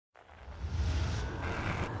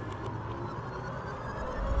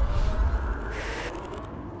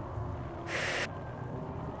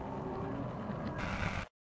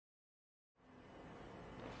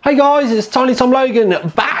Hey guys, it's Tiny Tom Logan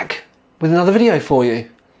back with another video for you.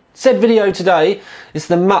 Said video today is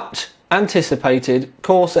the much anticipated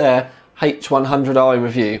Corsair H100i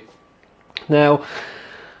review. Now,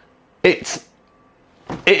 it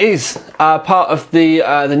is part of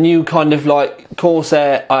the new kind of like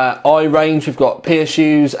Corsair eye range. We've got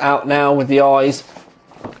PSUs out now with the eyes.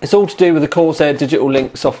 It's all to do with the Corsair Digital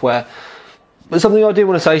Link software. But something I do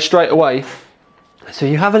want to say straight away, so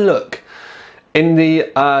you have a look in the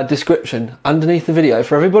description underneath the video.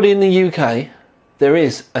 For everybody in the UK, there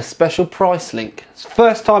is a special price link. It's the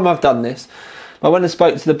first time I've done this. I went and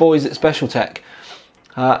spoke to the boys at Special Tech,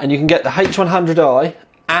 and you can get the H100i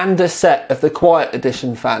and a set of the Quiet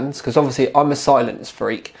Edition fans, because obviously I'm a silence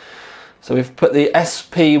freak. So we've put the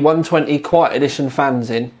SP120 Quiet Edition fans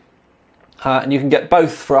in, and you can get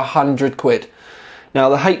both for £100. Now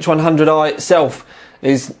the H100i itself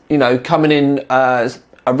is, you know, coming in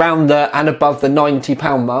around the and above the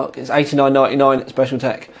 £90 mark. It's $89.99 at Special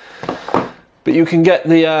Tech. But you can get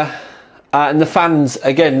the and the fans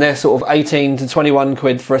again, they're sort of 18 to 21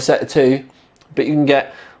 quid for a set of two. But you can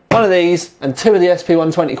get one of these and two of the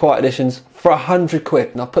SP120 Quiet Editions for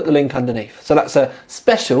 £100, and I'll put the link underneath. So that's a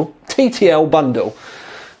special TTL bundle.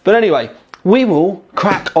 But anyway, we will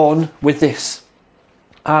crack on with this.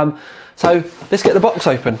 So let's get the box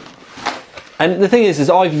open. And the thing is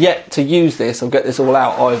I've yet to use this or get this all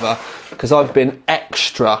out either, because I've been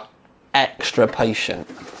extra patient.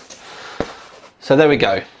 So there we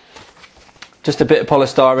go. Just a bit of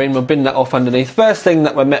polystyrene, we'll bin that off underneath. First thing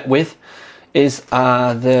that we're met with is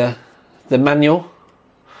the manual,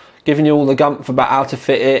 giving you all the gumph about how to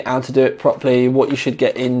fit it, how to do it properly, what you should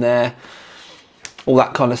get in there, all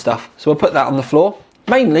that kind of stuff. So we'll put that on the floor,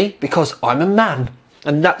 mainly because I'm a man,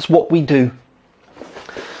 and that's what we do.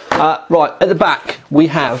 Right, at the back we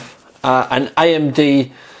have an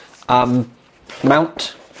AMD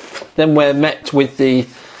mount. Then we're met with the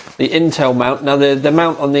Intel mount. Now the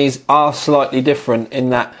mount on these are slightly different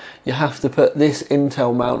in that you have to put this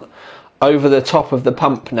Intel mount over the top of the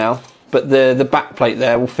pump now, but the back plate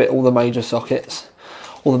there will fit all the major sockets.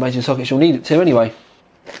 All the major sockets you'll need it to anyway.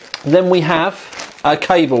 Then we have a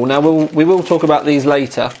cable. Now we will talk about these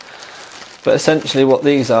later, but essentially what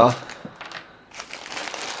these are.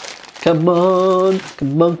 Come on,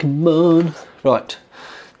 come on, come on. Right,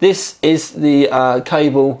 this is the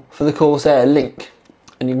cable for the Corsair Link.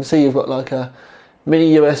 And you can see you've got like a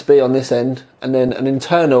mini USB on this end and then an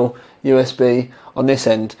internal USB on this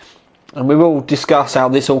end. And we will discuss how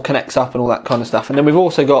this all connects up and all that kind of stuff. And then we've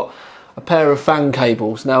also got a pair of fan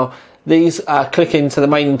cables. Now, these click into the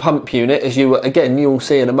main pump unit, as you'll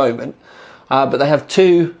see in a moment. But they have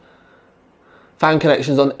two fan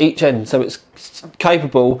connections on each end, so it's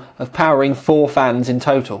capable of powering 4 fans in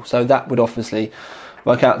total. So that would obviously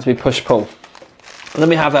work out to be push-pull. And then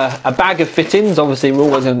we have a bag of fittings. Obviously we're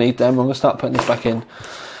always going to need them. I'm going to start putting this back in.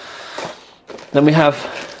 Then we have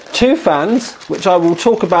 2 fans, which I will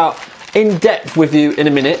talk about in depth with you in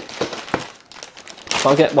a minute.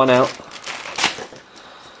 I'll get one out.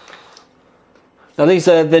 Now these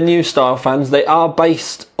are the new style fans. They are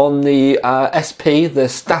based on the SP, the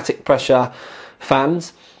static pressure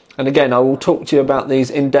fans, and again I will talk to you about these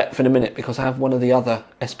in depth in a minute, because I have one of the other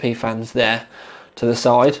SP fans there to the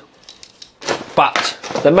side. But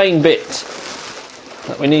the main bit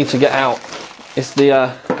that we need to get out is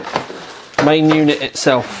the main unit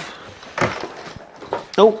itself.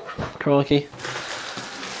 Oh, crikey.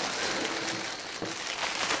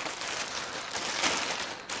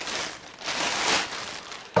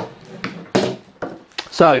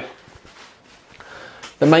 So,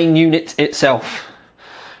 the main unit itself.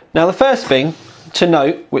 Now the first thing to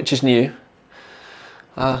note, which is new,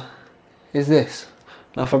 is this.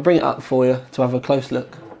 Now if I bring it up for you to have a close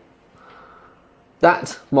look,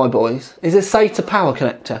 that, my boys, is a SATA power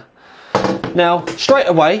connector. Now straight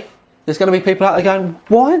away there's going to be people out there going,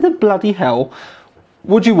 why the bloody hell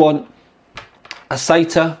would you want a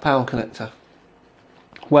SATA power connector?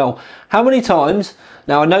 Well, how many times,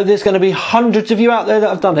 now I know there's going to be hundreds of you out there that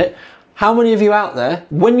have done it. How many of you out there,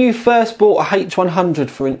 when you first bought a H100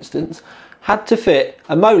 for instance, had to fit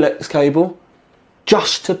a Molex cable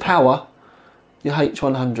just to power your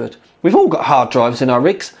H100? We've all got hard drives in our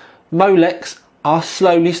rigs. Molex are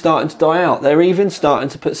slowly starting to die out. They're even starting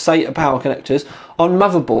to put SATA power connectors on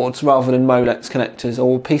motherboards rather than Molex connectors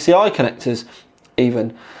or PCI connectors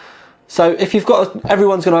even. So if you've got,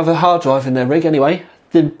 everyone's going to have a hard drive in their rig anyway.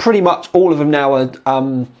 Then pretty much all of them now are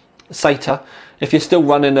SATA. If you're still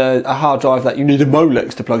running a hard drive that you need a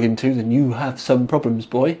Molex to plug into, then you have some problems,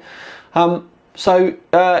 boy. So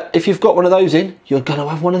if you've got one of those in, you're going to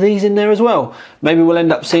have one of these in there as well. Maybe we'll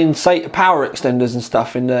end up seeing power extenders and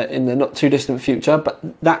stuff in the not too distant future, but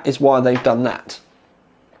that is why they've done that.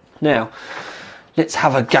 Now, let's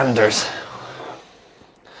have a ganders.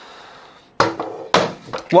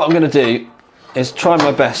 What I'm going to do is try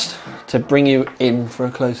my best to bring you in for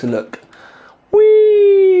a closer look.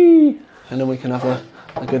 Whee! And then we can have a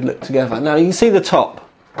good look together. Now you can see the top.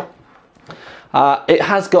 It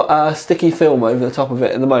has got a sticky film over the top of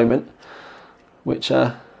it at the moment, which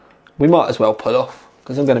we might as well pull off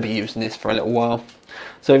because I'm going to be using this for a little while.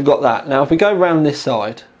 So we've got that. Now if we go around this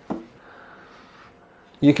side,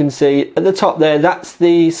 you can see at the top there, that's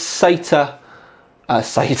the SATA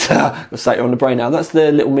on the brain now. That's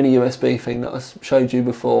the little mini USB thing that I showed you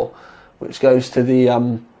before, which goes to the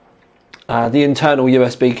internal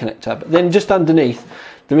USB connector. But then just underneath,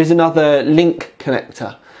 there is another link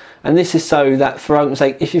connector. And this is so that, for argument's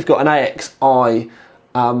sake, if you've got an AXI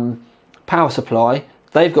power supply,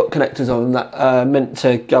 they've got connectors on them that are meant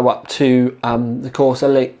to go up to the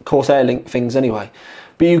Corsair link things anyway.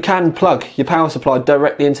 But you can plug your power supply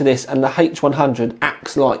directly into this, and the H100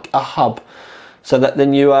 acts like a hub. So that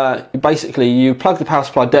then you basically plug the power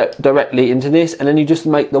supply directly into this, and then you just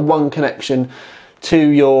make the one connection to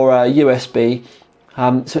your USB.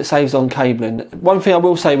 So it saves on cabling. One thing I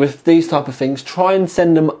will say with these type of things, try and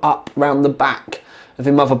send them up round the back of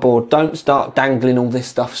your motherboard. Don't start dangling all this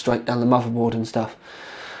stuff straight down the motherboard and stuff.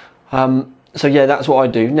 So yeah, that's what I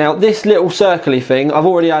do. Now this little circly thing, I've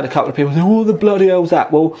already had a couple of people say, "Oh, the bloody hell's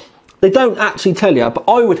that?" Well, they don't actually tell you, but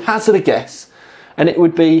I would hazard a guess, and it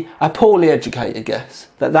would be a poorly educated guess,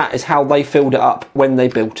 that that is how they filled it up when they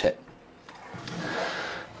built it.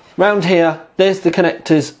 Round here, there's the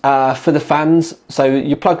connectors for the fans, so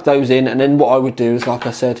you plug those in, and then what I would do is, like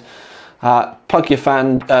I said, plug your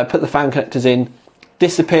fan, put the fan connectors in,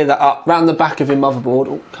 disappear that up round the back of your motherboard.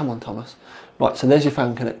 Oh, come on, Thomas. Right, so there's your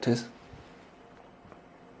fan connectors.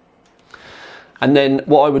 And then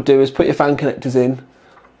what I would do is put your fan connectors in,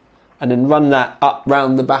 and then run that up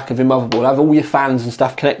round the back of your motherboard. Have all your fans and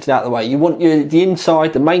stuff connected out of the way. You want the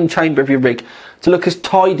inside, the main chamber of your rig, to look as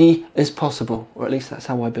tidy as possible, or at least that's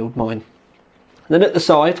how I build mine. And then at the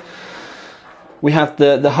side, we have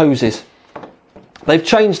the hoses. They've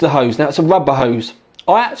changed the hose. Now it's a rubber hose.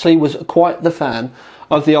 I actually was quite the fan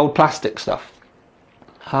of the old plastic stuff.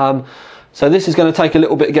 So this is going to take a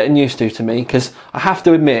little bit of getting used to me, because I have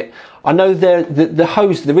to admit, I know the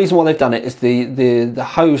hose, the reason why they've done it is the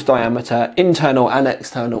hose diameter, internal and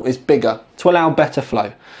external, is bigger to allow better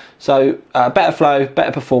flow. So better flow,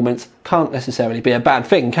 better performance, can't necessarily be a bad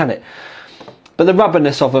thing, can it? But the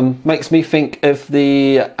rubberness of them makes me think of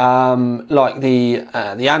the like the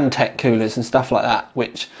Antec coolers and stuff like that,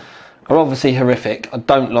 which are obviously horrific. I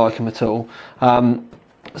don't like them at all. But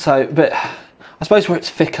I suppose where it's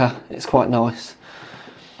thicker, it's quite nice.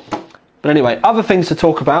 But anyway, other things to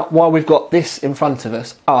talk about while we've got this in front of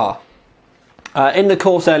us are, in the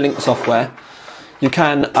Corsair Link software, you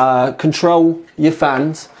can control your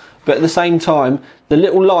fans, but at the same time, the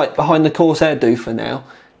little light behind the Corsair doofer now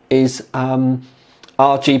is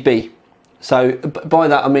RGB. So by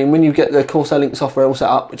that I mean, when you get the Corsair Link software all set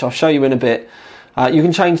up, which I'll show you in a bit, you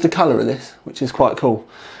can change the colour of this, which is quite cool.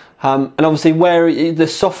 And obviously where the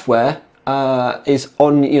software is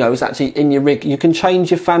on, it's actually in your rig, you can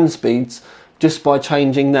change your fan speeds just by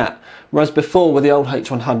changing that. Whereas before with the old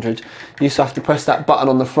H100, you used to have to press that button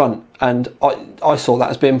on the front, and I saw that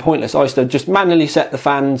as being pointless. I used to just manually set the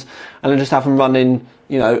fans and then just have them running,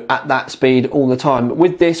 at that speed all the time. But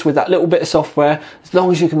with this, with that little bit of software, as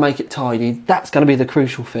long as you can make it tidy, that's going to be the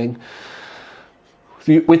crucial thing.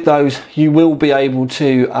 With those, you will be able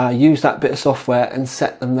to use that bit of software and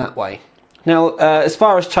set them that way. Now, as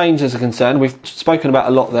far as changes are concerned, we've spoken about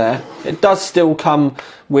a lot there. It does still come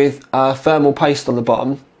with thermal paste on the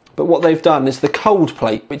bottom, but what they've done is the cold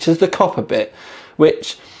plate, which is the copper bit,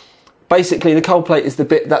 which basically the cold plate is the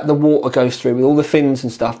bit that the water goes through with all the fins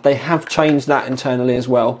and stuff. They have changed that internally as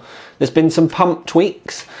well. There's been some pump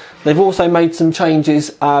tweaks. They've also made some changes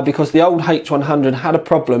because the old H100 had a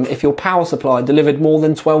problem if your power supply delivered more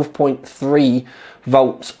than 12.3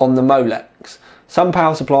 volts on the Molex. Some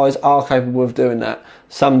power supplies are capable of doing that,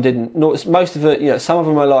 some didn't. Most of it, some of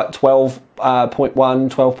them are like 12.1,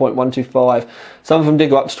 12.125, some of them did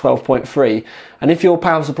go up to 12.3, and if your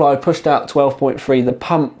power supply pushed out 12.3, the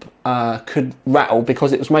pump could rattle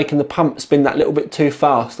because it was making the pump spin that little bit too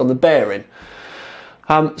fast on the bearing.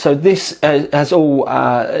 So this has all,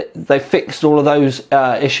 they fixed all of those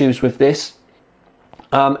issues with this.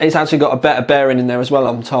 It's actually got a better bearing in there as well,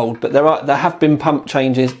 I'm told, but there have been pump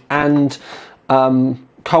changes and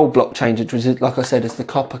cold block change, which is, like I said, is the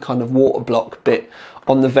copper kind of water block bit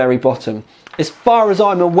on the very bottom. As far as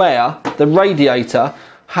I'm aware, the radiator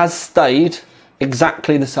has stayed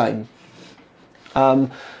exactly the same.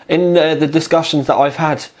 In the discussions that I've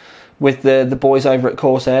had with the boys over at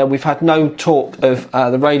Corsair, we've had no talk of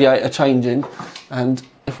the radiator changing. And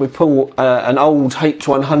if we pull an old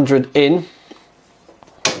H100 in,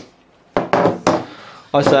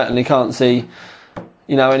 I certainly can't see,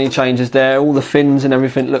 you know, any changes there. All the fins and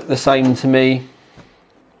everything look the same to me.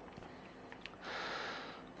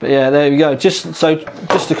 But yeah, there we go. Just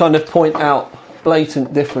to kind of point out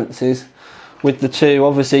blatant differences with the two.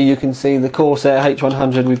 Obviously you can see the Corsair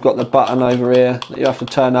H100, we've got the button over here that you have to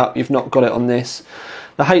turn up. You've not got it on this.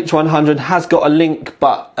 The H100 has got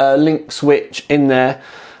a link switch in there,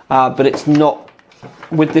 but it's not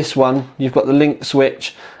with this one. You've got the link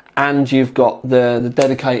switch and you've got the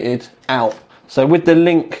dedicated out. So with the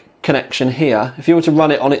link connection here, if you were to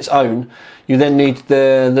run it on its own, you then need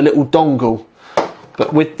the little dongle.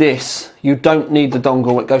 But with this, you don't need the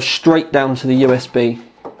dongle. It goes straight down to the USB.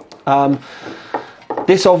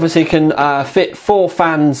 This obviously can fit 4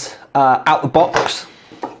 fans out the box.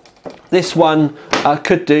 This one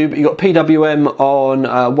could do, but you've got PWM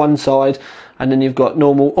on one side, and then you've got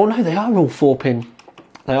normal. Oh no, they are all 4-pin.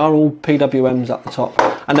 They are all PWMs at the top,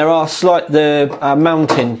 and there are the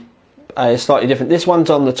mounting is slightly different. This one's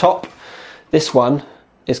on the top. This one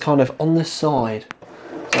is kind of on the side.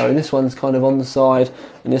 So this one's kind of on the side,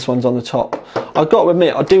 and this one's on the top. I've got to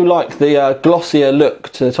admit, I do like the glossier look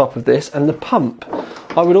to the top of this, and the pump,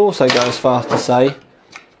 I would also go as far as to say,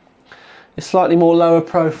 is slightly more lower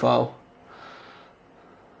profile.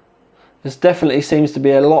 There definitely seems to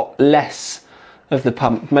be a lot less of the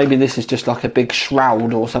pump. Maybe this is just like a big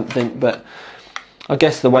shroud or something, but I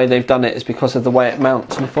guess the way they've done it is because of the way it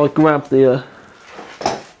mounts. And if I grab the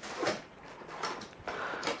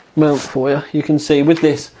mount for you, you can see with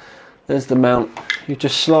this, there's the mount. You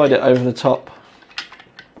just slide it over the top.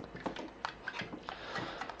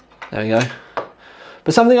 There we go.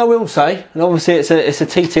 But something I will say, and obviously it's a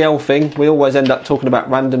TTL thing, we always end up talking about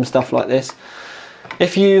random stuff like this.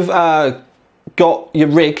 If you've got your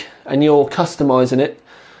rig and you're customising it,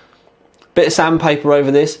 bit of sandpaper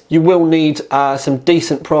over this, you will need some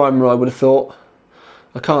decent primer, I would have thought.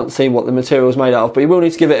 I can't see what the material is made out of, but you will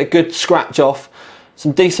need to give it a good scratch off,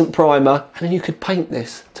 some decent primer, and then you could paint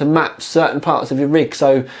this to match certain parts of your rig.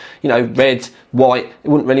 So, you know, red, white, it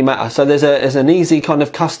wouldn't really matter. So there's an easy kind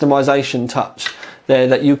of customization touch there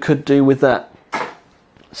that you could do with that.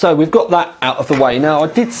 So we've got that out of the way. Now I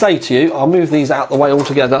did say to you, I'll move these out the way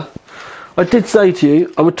altogether. I did say to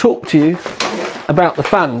you, I would talk to you about the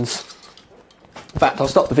fans. In fact, I'll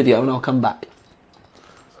stop the video and I'll come back.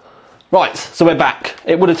 Right, so we're back.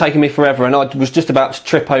 It would have taken me forever and I was just about to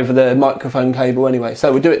trip over the microphone cable anyway,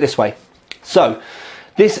 so we'll do it this way. So,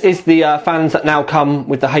 this is the fans that now come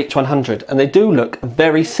with the H100, and they do look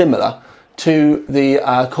very similar to the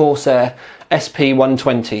Corsair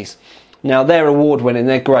SP120s. Now, they're award-winning,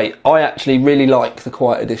 they're great. I actually really like the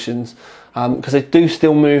Quiet Editions because they do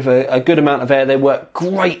still move a good amount of air. They work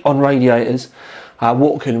great on radiators,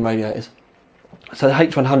 water cooling radiators. So the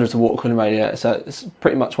H100 is a water cooling radiator, so it's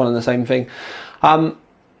pretty much one and the same thing. And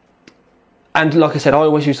like I said, I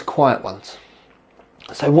always use the quiet ones.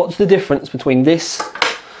 So what's the difference between this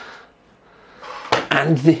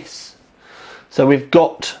and this? So we've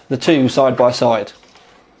got the two side by side.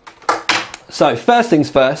 So first things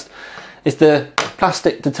first is the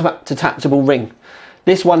plastic detachable ring.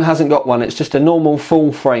 This one hasn't got one, it's just a normal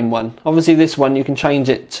full frame one. Obviously this one you can change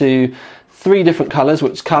it to 3 different colours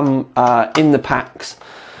which come in the packs,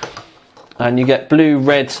 and you get blue,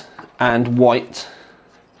 red and white.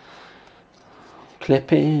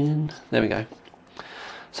 Clip in, there we go.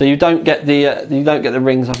 So you don't get the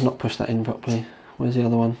rings. I've not pushed that in properly. Where's the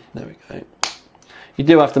other one? There we go. You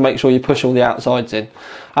do have to make sure you push all the outsides in.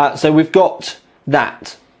 So we've got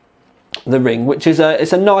that, the ring, which is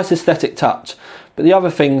it's a nice aesthetic touch. But the other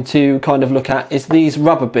thing to kind of look at is these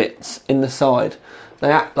rubber bits in the side.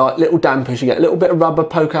 They act like little dampers. You get a little bit of rubber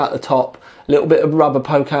poke out the top, a little bit of rubber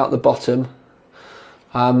poke out the bottom,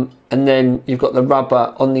 and then you've got the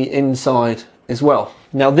rubber on the inside as well.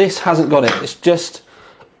 Now this hasn't got it. It's just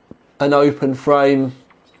an open frame,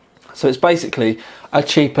 so it's basically a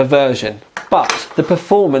cheaper version. But the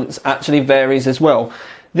performance actually varies as well.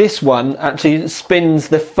 This one actually spins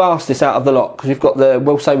the fastest out of the lot because we've got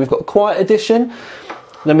we'll say we've got Quiet Edition,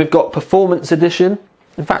 then we've got Performance Edition.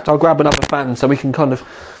 In fact, I'll grab another fan so we can kind of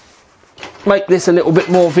make this a little bit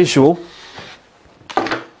more visual.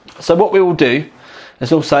 So what we will do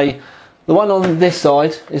is we'll say the one on this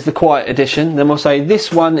side is the Quiet Edition, then we'll say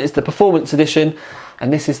this one is the Performance Edition,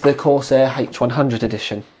 and this is the Corsair H100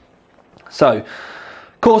 edition. So,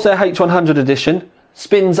 Corsair H100 edition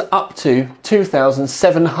spins up to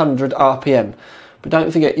 2,700 RPM, but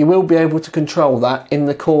don't forget you will be able to control that in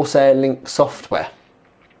the Corsair Link software.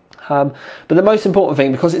 But the most important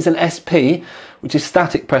thing, because it's an SP, which is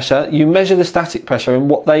static pressure, you measure the static pressure, and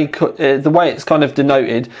what they the way it's kind of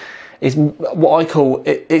denoted is what I call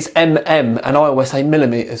it's mm, and I always say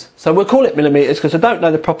millimeters. So we'll call it millimeters because I don't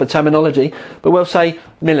know the proper terminology, but we'll say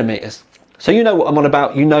millimeters. So you know what I'm on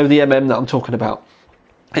about, you know the mm that I'm talking about.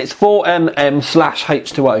 It's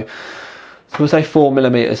 4mm/H2O. So we'll say 4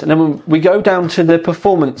 millimeters. And then when we go down to the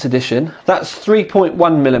Performance Edition, that's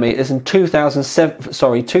 3.1 millimeters and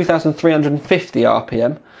 2,350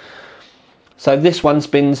 RPM. So this one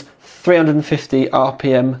spins 350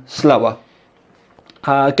 RPM slower.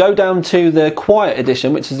 Go down to the Quiet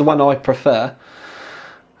Edition, which is the one I prefer,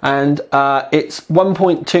 and it's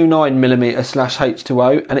 1.29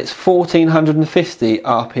 millimeter/H2O, and it's 1450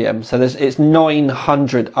 RPM. So it's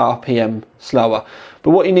 900 RPM slower. But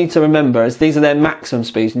what you need to remember is these are their maximum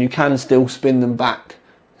speeds, and you can still spin them back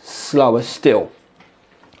slower still.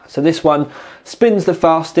 So this one spins the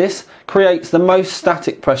fastest, creates the most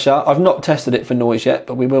static pressure. I've not tested it for noise yet,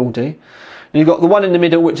 but we will do. And you've got the one in the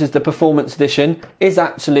middle, which is the Performance Edition. Is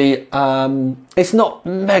actually, it's not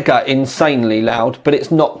mega insanely loud, but it's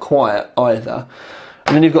not quiet either.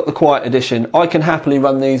 And then you've got the Quiet Edition. I can happily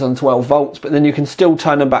run these on 12 volts, but then you can still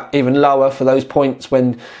turn them back even lower for those points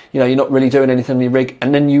when you're not really doing anything on your rig,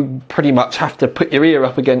 and then you pretty much have to put your ear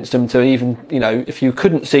up against them to even, if you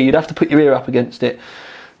couldn't see, you'd have to put your ear up against it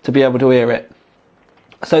to be able to hear it.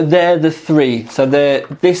 So they're the three. So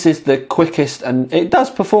this is the quickest, and it does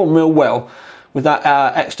perform real well with that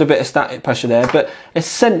extra bit of static pressure there. But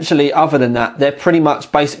essentially, other than that, they're pretty much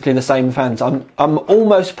basically the same fans. I'm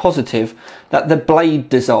almost positive that the blade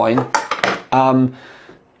design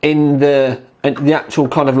in the actual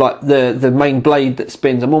kind of like the main blade that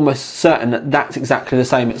spins, I'm almost certain that that's exactly the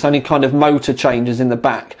same. It's only kind of motor changes in the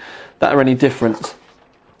back that are any different.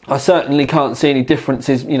 I certainly can't see any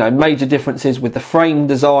differences, major differences with the frame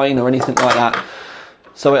design or anything like that.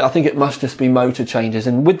 So I think it must just be motor changes,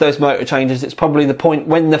 and with those motor changes it's probably the point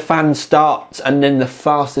when the fan starts and then the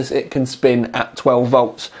fastest it can spin at 12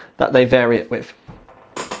 volts that they vary it with.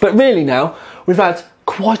 But really now, we've had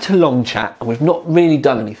quite a long chat and we've not really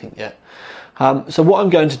done anything yet. So what I'm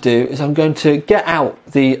going to do is I'm going to get out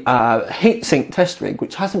the heatsink test rig,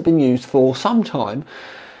 which hasn't been used for some time,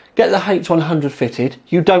 get the H100 fitted.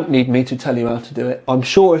 You don't need me to tell you how to do it. I'm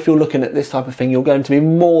sure if you're looking at this type of thing, you're going to be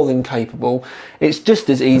more than capable. It's just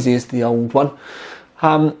as easy as the old one.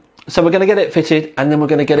 So we're going to get it fitted, and then we're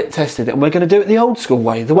going to get it tested, and we're going to do it the old school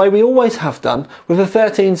way, the way we always have done with a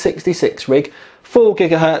 1366 rig, 4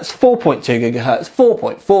 GHz, 4.2 GHz,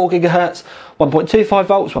 4.4 GHz, 1.25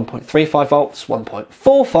 volts, 1.35 volts,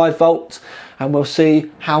 1.45 volts, and we'll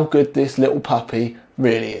see how good this little puppy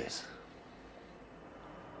really is.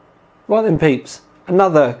 Right then peeps,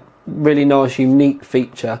 another really nice unique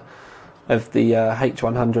feature of the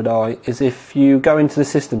H100i is if you go into the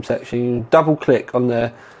system section, you double click on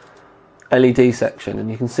the LED section,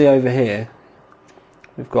 and you can see over here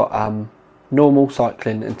we've got normal,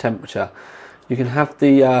 cycling and temperature. You can have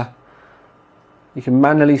the you can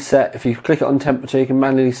manually set, if you click it on temperature, you can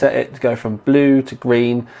manually set it to go from blue to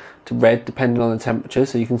green to red depending on the temperature,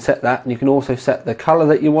 so you can set that, and you can also set the colour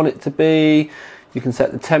that you want it to be. You can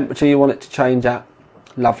set the temperature you want it to change at.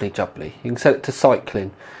 Lovely jubbly. You can set it to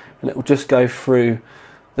cycling, and it will just go through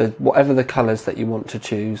whatever the colours that you want to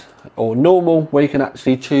choose, or normal, where you can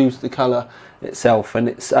actually choose the colour itself, and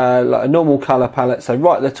it's like a normal colour palette. So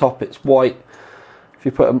right at the top it's white. If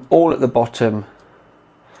you put them all at the bottom,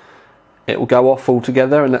 it will go off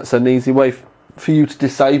altogether, and that's an easy way for you to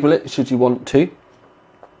disable it should you want to.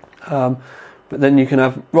 But then you can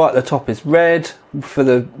have right at the top is red for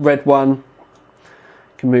the red one. You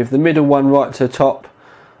can move the middle one right to the top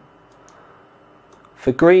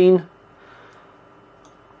for green,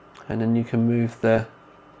 and then you can move the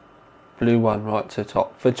blue one right to the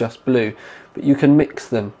top for just blue. But you can mix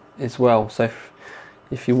them as well, so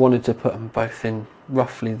if you wanted to put them both in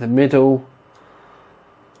roughly the middle,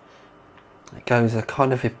 it goes a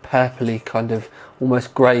kind of a purpley, kind of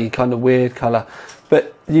almost grey, kind of weird colour.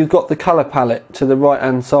 But you've got the colour palette to the right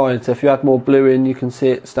hand side, so if you add more blue in, you can see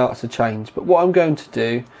it starts to change. But what I'm going to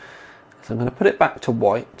do is I'm going to put it back to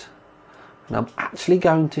white, and I'm actually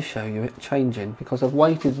going to show you it changing, because I've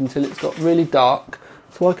waited until it's got really dark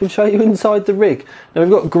so I can show you inside the rig. Now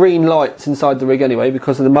we've got green lights inside the rig anyway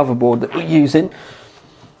because of the motherboard that we're using,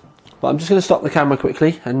 but I'm just going to stop the camera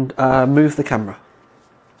quickly and move the camera.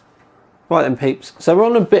 Right then peeps, so we're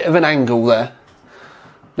on a bit of an angle there,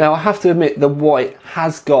 Now I have to admit the white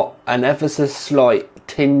has got an ever so slight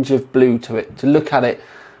tinge of blue to it to look at it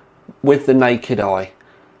with the naked eye.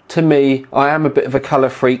 To me, I am a bit of a colour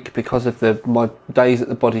freak because of my days at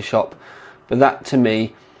the body shop, but that to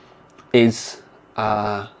me is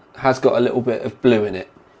has got a little bit of blue in it.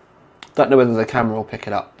 Don't know whether the camera will pick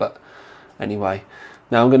it up, but anyway.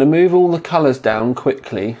 Now I'm going to move all the colours down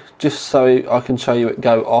quickly just so I can show you it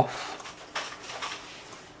go off.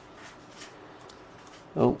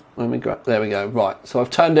 Oh, let me grab, there we go. Right, so I've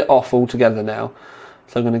turned it off altogether now.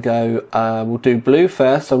 So I'm going to go, we'll do blue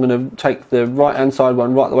first. So I'm going to take the right hand side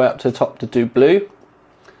one right the way up to the top to do blue.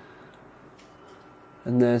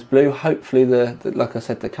 And there's blue. Hopefully, like I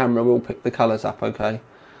said, the camera will pick the colours up okay.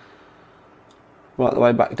 Right the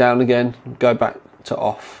way back down again, go back to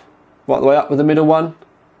off. Right the way up with the middle one.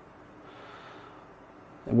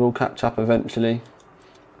 It will catch up eventually.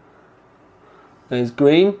 There's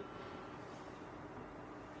green.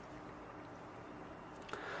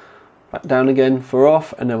 Back down again for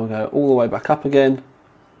off, and then we'll go all the way back up again.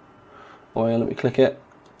 Oh yeah, let me click it.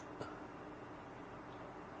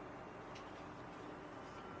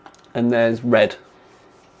 And there's red.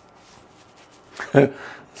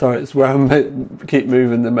 Sorry, it's where I keep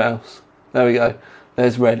moving the mouse. There we go.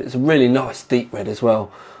 There's red. It's a really nice deep red as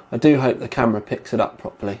well. I do hope the camera picks it up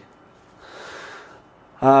properly.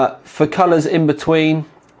 For colours in between,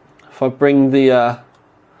 if I bring the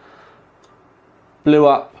blue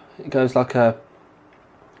up, it goes like a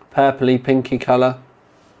purpley pinky colour.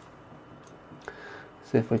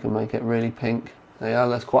 See if we can make it really pink. There you go,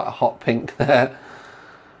 that's quite a hot pink there.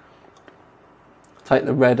 Take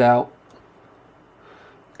the red out.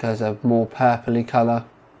 It goes a more purpley colour.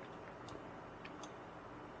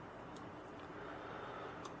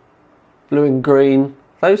 Blue and green,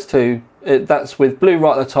 those two, that's with blue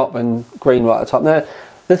right at the top and green right at the top. Now,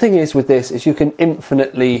 the thing is with this is you can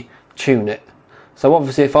infinitely tune it. So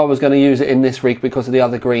obviously if I was going to use it in this rig because of the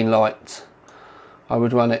other green lights, I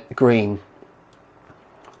would run it green.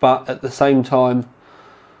 But at the same time,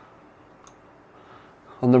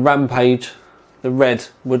 on the Rampage, the red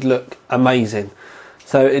would look amazing.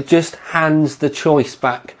 So it just hands the choice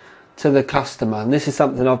back to the customer. And this is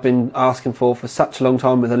something I've been asking for such a long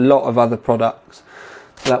time with a lot of other products,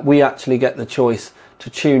 that we actually get the choice to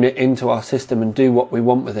tune it into our system and do what we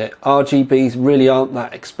want with it. RGBs really aren't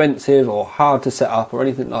that expensive or hard to set up or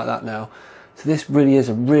anything like that now. So this really is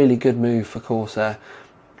a really good move for Corsair.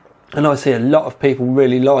 And I see a lot of people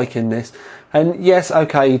really liking this. And yes,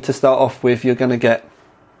 okay, to start off with, you're going to get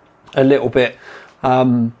a little bit, you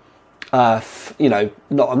know, I'm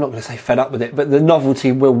not going to say fed up with it, but the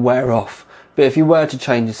novelty will wear off. But if you were to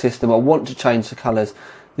change the system or want to change the colours,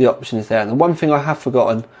 the option is there. And the one thing I have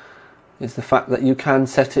forgotten is the fact that you can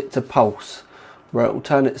set it to pulse, where it will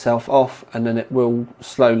turn itself off and then it will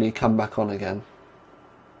slowly come back on again.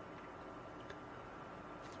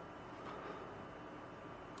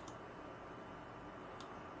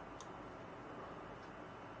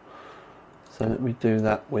 So let me do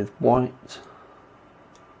that with white.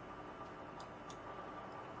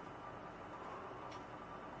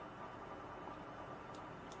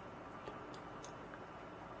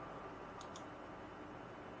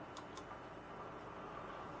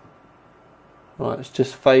 Right, it's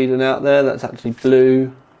just fading out there. That's actually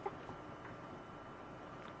blue.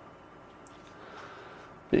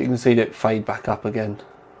 But you can see it fade back up again.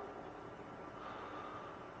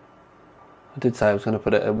 I did say I was going to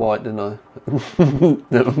put it at white, didn't I?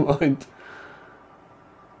 Never mind.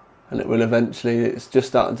 And it will eventually, it's just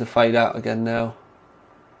starting to fade out again now.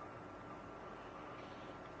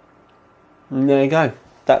 And there you go.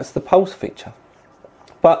 That's the pulse feature.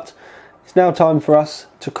 But it's now time for us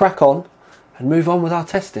to crack on and move on with our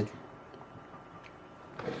testing.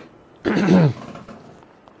 Right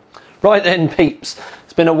then, peeps,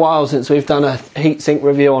 it's been a while since we've done a heatsink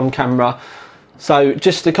review on camera, so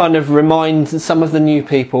just to kind of remind some of the new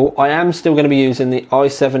people, I am still going to be using the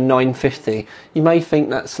i7-950. You may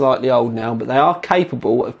think that's slightly old now, but they are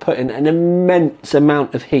capable of putting an immense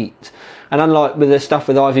amount of heat, and unlike with the stuff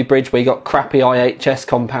with Ivy Bridge where you got crappy IHS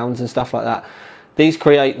compounds and stuff like that, these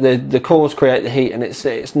create the cores create the heat, and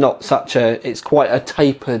it's not such a, it's quite a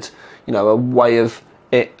tapered, you know, a way of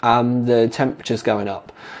it, the temperatures going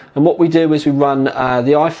up. And what we do is we run the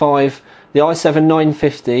i5, the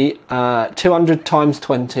i7-950, 200 times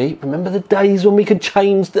 20. Remember the days when we could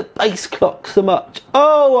change the base clock so much?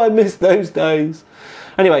 Oh, I miss those days.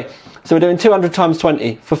 Anyway, so we're doing 200 times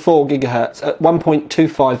 20 for 4 gigahertz at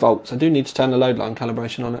 1.25 volts. I do need to turn the load line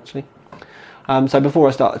calibration on actually. So before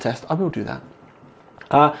I start the test, I will do that.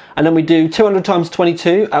 And then we do 200 times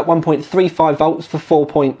 22 at 1.35 volts for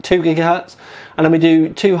 4.2 gigahertz. And then we do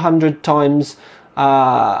 200 times,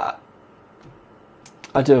 I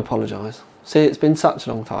do apologise. See, it's been such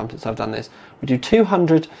a long time since I've done this. We do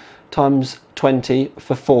 200 times 20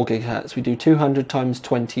 for 4 gigahertz. We do 200 times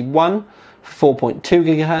 21 for 4.2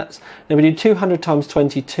 gigahertz. Then we do 200 times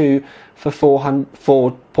 22 for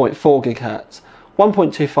 4.4 gigahertz.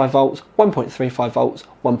 1.25 volts, 1.35 volts,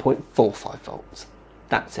 1.45 volts.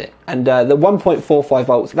 That's it. And the 1.45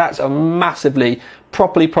 volts, that's a massively,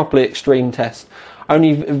 properly extreme test.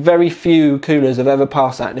 Only very few coolers have ever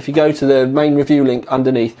passed that. And if you go to the main review link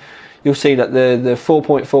underneath, you'll see that the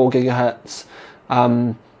 4.4 gigahertz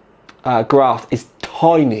graph is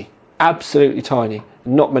tiny, absolutely tiny.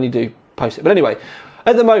 Not many do post it. But anyway,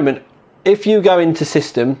 at the moment, if you go into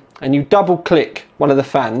system and you double click one of the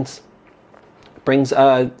fans, it brings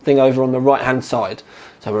a thing over on the right hand side.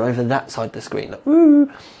 So we're over that side of the screen. Look,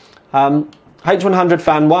 woo. H100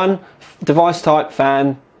 fan 1, device type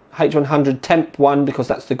fan, H100 temp 1 because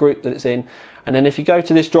that's the group that it's in. And then if you go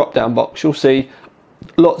to this drop down box, you'll see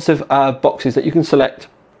lots of boxes that you can select.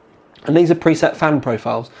 And these are preset fan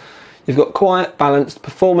profiles. You've got quiet, balanced,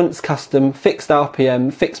 performance, custom, fixed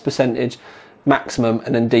RPM, fixed percentage, maximum,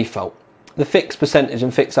 and then default. The fixed percentage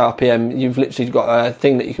and fixed RPM, you've literally got a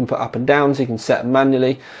thing that you can put up and down, so you can set them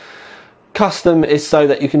manually. Custom is so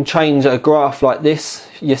that you can change a graph like this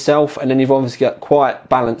yourself, and then you've obviously got quiet,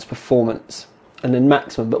 balanced, performance, and then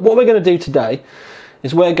maximum. But what we're going to do today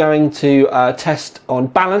is we're going to test on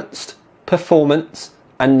balanced, performance,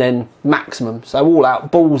 and then maximum. So all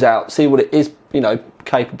out, balls out, see what it is, you know,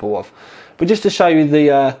 capable of. But just to show you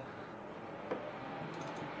the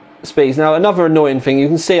speeds. Now another annoying thing, you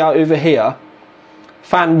can see out over here,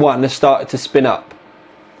 fan 1 has started to spin up,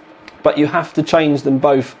 but you have to change them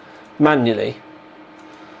both manually.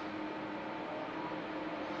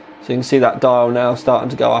 So you can see that dial now starting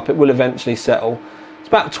to go up. It will eventually settle. It's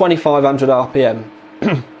about 2500 RPM.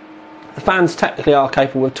 The fans technically are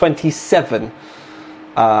capable of 27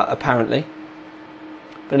 apparently.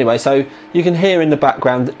 But anyway, so you can hear in the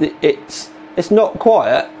background that it's not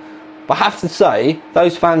quiet, but I have to say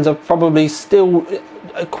those fans are probably still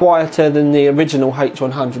quieter than the original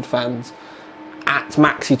H100 fans at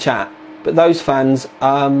maxi chat. But those fans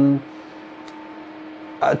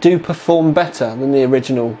do perform better than the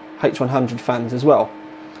original H100 fans as well.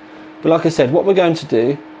 But like I said, what we're going to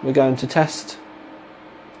do, we're going to test.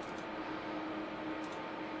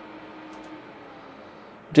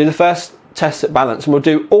 Do the first test at balance, and we'll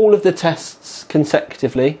do all of the tests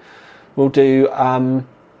consecutively. We'll do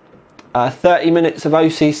 30 minutes of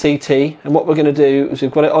OCCT, and what we're going to do is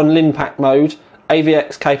we've got it on Linpack mode,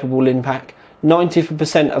 AVX capable Linpack,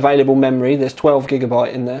 90% available memory, there's 12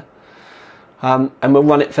 gigabyte in there, and we'll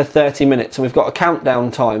run it for 30 minutes, and we've got a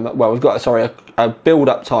countdown timer, well we've got a build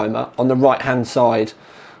up timer on the right hand side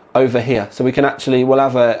over here, so we can actually, we'll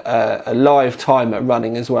have a live timer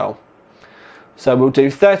running as well. So we'll do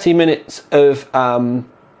 30 minutes of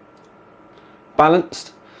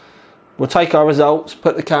balanced. We'll take our results,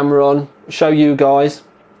 put the camera on, show you guys,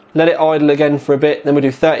 let it idle again for a bit, then we'll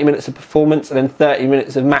do 30 minutes of performance and then 30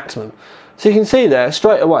 minutes of maximum. So you can see there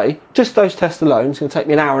straight away, just those tests alone, it's going to take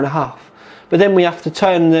me an hour and a half. But then we have to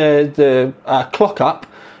turn the clock up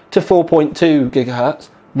to 4.2 gigahertz,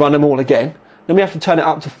 run them all again. Then we have to turn it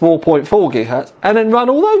up to 4.4 gigahertz and then run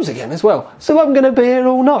all those again as well. So I'm going to be here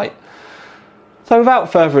all night. So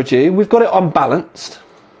without further ado, we've got it on balanced.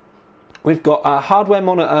 We've got a hardware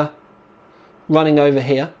monitor running over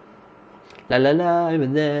here. La la la, over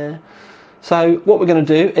there. So what we're going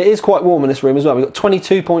to do, it is quite warm in this room as well. We've got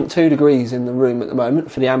 22.2 degrees in the room at the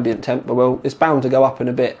moment for the ambient temp, but well, it's bound to go up in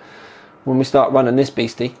a bit when we start running this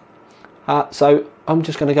beastie. So I'm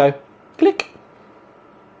just going to go click.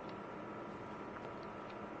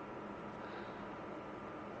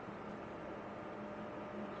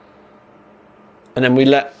 And then we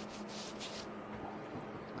let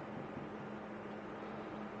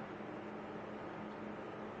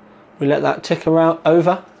that tick around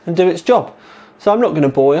over and do its job. So I'm not going to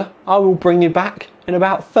bore you. I will bring you back in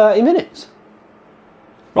about 30 minutes.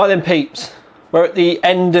 Right then peeps, we're at the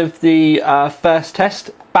end of the first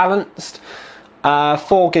test, balanced, 4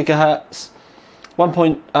 gigahertz,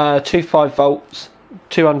 1.25 volts,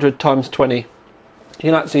 200 times 20. You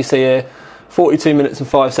can actually see here 42 minutes and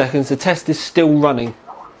 5 seconds. The test is still running.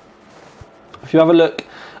 If you have a look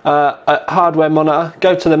at hardware monitor,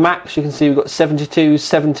 go to the max, you can see we've got 72,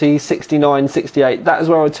 70, 69, 68. That is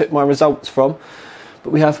where I took my results from. But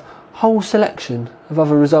we have a whole selection of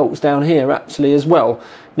other results down here actually as well.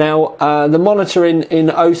 Now the monitor in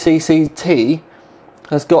OCCT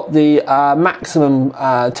has got the maximum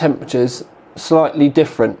temperatures slightly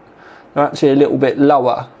different. They're actually a little bit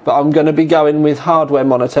lower, but I'm going to be going with hardware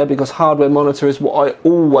monitor because hardware monitor is what I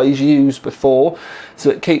always used before, so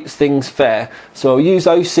it keeps things fair. So I'll use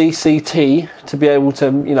OCCT to be able to,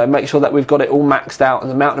 you know, make sure that we've got it all maxed out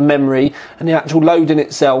and the amount of memory and the actual loading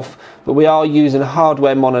itself, but we are using a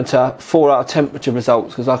hardware monitor for our temperature results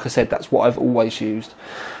because, like I said, that's what I've always used.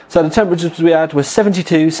 So the temperatures we had were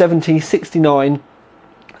 72, 70, 69,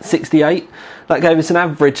 68. That gave us an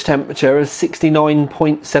average temperature of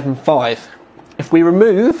 69.75. If we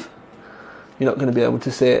remove, you're not going to be able to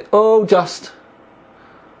see it, oh, just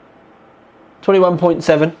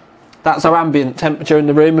 21.7. That's our ambient temperature in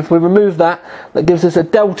the room. If we remove that, that gives us a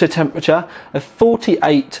delta temperature of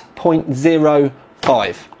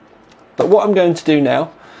 48.05. But what I'm going to do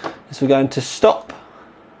now is we're going to stop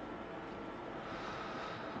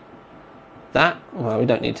that. Well, we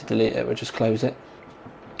don't need to delete it, we'll just close it.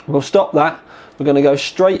 We'll stop that. We're going to go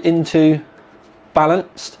straight into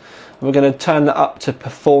balanced. We're going to turn that up to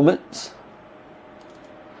performance.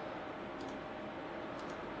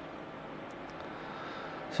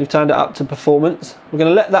 So we've turned it up to performance. We're going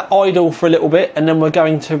to let that idle for a little bit and then we're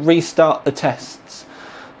going to restart the tests.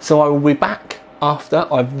 So I will be back after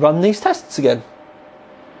I've run these tests again.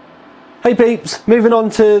 Hey peeps, moving on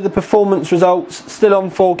to the performance results, still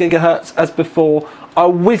on 4 GHz as before.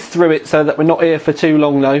 I'll whiz through it so that we're not here for too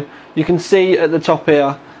long though. You can see at the top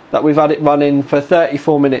here that we've had it running for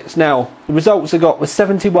 34 minutes. Now, the results I got were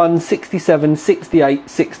 71, 67, 68,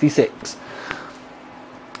 66.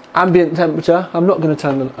 Ambient temperature, I'm not going to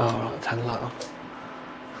turn the, turn the light on.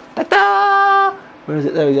 Ta-da! Where is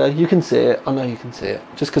it? There we go. You can see it. I know you can see it.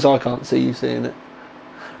 Just because I can't see you seeing it.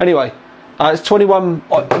 Anyway. It's 21,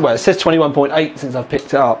 well it says 21.8 since I've picked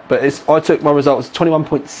it up, but I took my results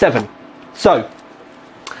 21.7. So,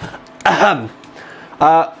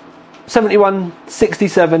 71,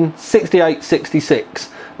 67, 68, 66.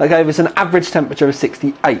 That gave us an average temperature of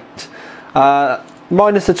 68.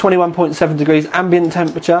 Minus the 21.7 degrees ambient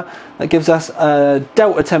temperature, that gives us a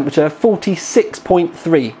delta temperature of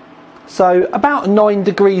 46.3. So about a 9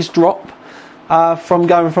 degrees drop from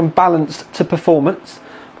going from balanced to performance.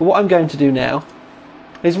 But what I'm going to do now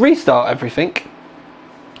is restart everything,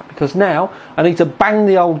 because now I need to bang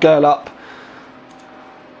the old girl up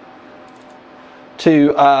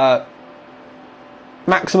to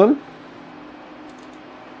maximum.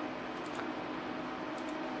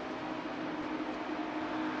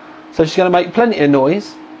 So she's going to make plenty of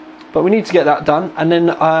noise, but we need to get that done, and then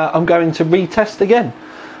I'm going to retest again.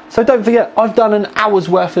 So don't forget, I've done an hour's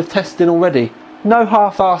worth of testing already. No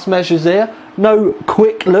half-assed measures here, no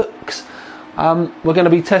quick looks. We're going to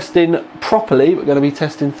be testing properly, we're going to be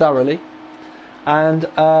testing thoroughly. And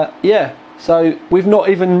yeah, so we've not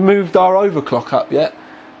even moved our overclock up yet,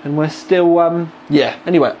 and we're still, yeah.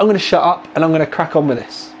 Anyway, I'm going to shut up and I'm going to crack on with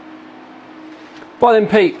this. Right then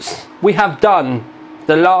peeps, we have done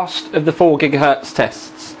the last of the 4 GHz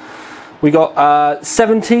tests. We got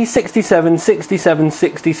 70, 67, 67,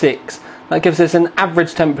 66. That gives us an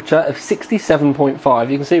average temperature of 67.5.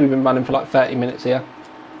 You can see we've been running for like 30 minutes here.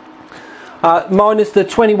 Minus the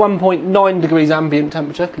 21.9 degrees ambient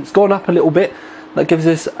temperature. It's gone up a little bit. That gives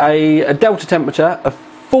us a delta temperature of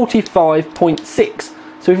 45.6.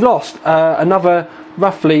 So we've lost another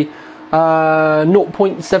roughly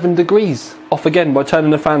 0.7 degrees off again by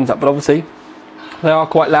turning the fans up. But obviously they are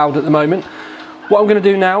quite loud at the moment. What I'm going to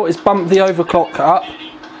do now is bump the overclock up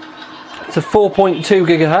to 4.2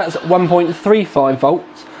 GHz at 1.35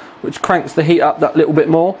 volts, which cranks the heat up that little bit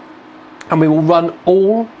more, and we will run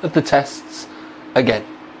all of the tests again.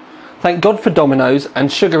 Thank God for Domino's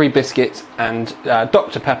and sugary biscuits and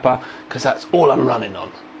Dr. Pepper, because that's all I'm running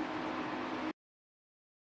on.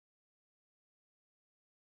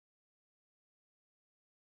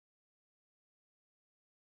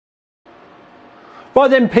 Right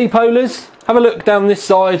then peepoliers, have a look down this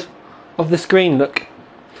side of the screen, look.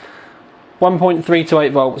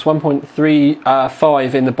 1.328 volts,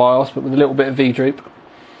 1.35 in the BIOS, but with a little bit of V-droop.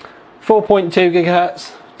 4.2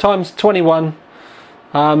 gigahertz times 21,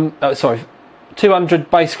 200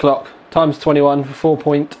 base clock times 21 for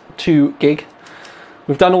 4.2 gig.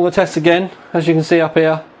 We've done all the tests again, as you can see up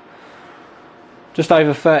here. Just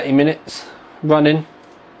over 30 minutes running.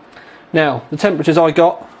 Now, the temperatures I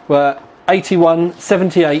got were 81,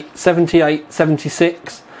 78, 78,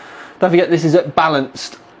 76. Don't forget this is at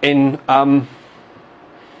balanced in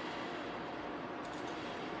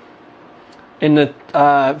the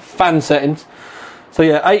fan settings. So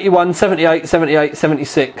yeah, 81, 78, 78,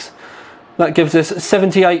 76. That gives us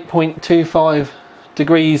 78.25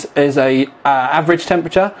 degrees as a average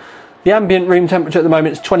temperature. The ambient room temperature at the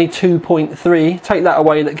moment is 22.3. Take that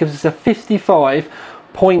away, that gives us a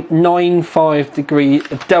 55.95 degree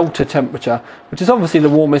delta temperature, which is obviously the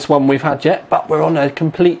warmest one we've had yet, but we're on a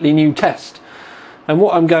completely new test. And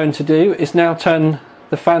what I'm going to do is now turn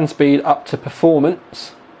the fan speed up to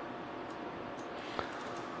performance.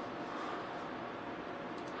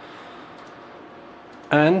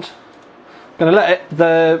 And I'm going to let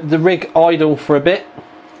the rig idle for a bit.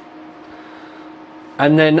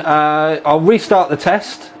 And then I'll restart the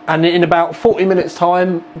test, and in about 40 minutes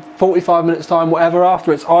time, 45 minutes time, whatever,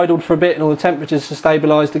 after it's idled for a bit and all the temperatures are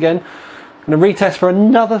stabilised again, I'm going to retest for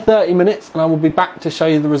another 30 minutes and I will be back to show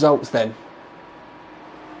you the results then.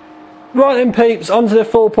 Right then peeps, onto the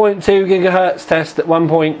 4.2 gigahertz test at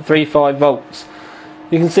 1.35 volts.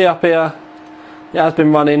 You can see up here, it has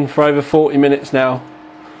been running for over 40 minutes now.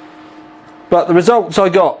 But the results I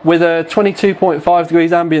got with a 22.5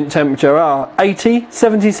 degrees ambient temperature are 80,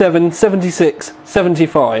 77, 76,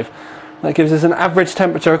 75. That gives us an average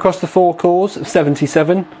temperature across the four cores of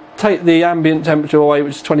 77. Take the ambient temperature away,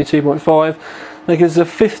 which is 22.5. That gives us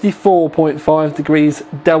a 54.5 degrees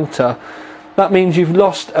delta. That means you've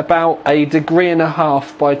lost about a degree and a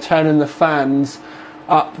half by turning the fans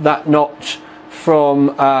up that notch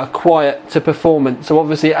from quiet to performance. So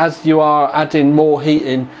obviously as you are adding more heat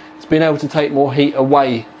in, being able to take more heat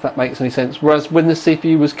away, if that makes any sense. Whereas when the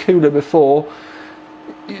CPU was cooler before,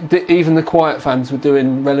 even the quiet fans were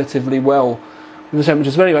doing relatively well with the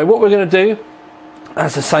temperatures. But anyway, what we're going to do,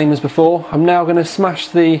 as the same as before, I'm now going to smash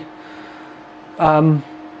the fan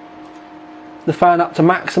up to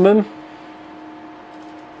maximum.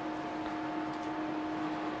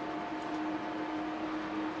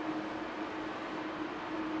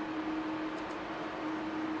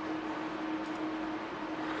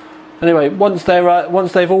 Anyway, once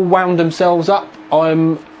they've all wound themselves up,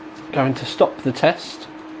 I'm going to stop the test.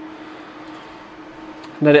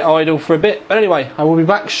 Let it idle for a bit. But anyway, I will be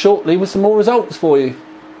back shortly with some more results for you.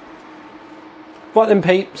 Right then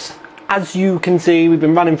peeps, as you can see, we've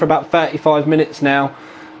been running for about 35 minutes now.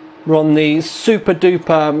 We're on the super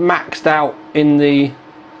duper maxed out in the,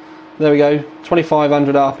 there we go,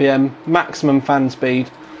 2500 RPM, maximum fan speed.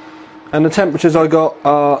 And the temperatures I got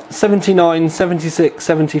are 79, 76,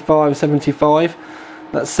 75, 75.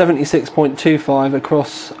 That's 76.25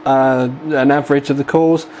 across an average of the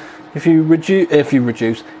cores. If you remove the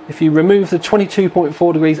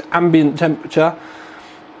 22.4 degrees ambient temperature,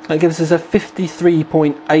 that gives us a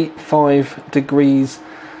 53.85 degrees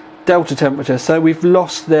delta temperature. So we've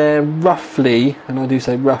lost there roughly, and I do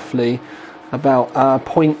say roughly, about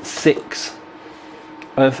 0.6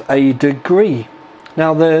 of a degree.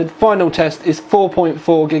 Now the final test is 4.4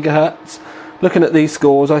 gigahertz. Looking at these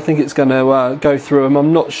scores, I think it's going to go through them.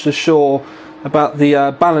 I'm not so sure about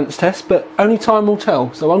the balance test, but only time will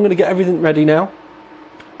tell. So I'm going to get everything ready now,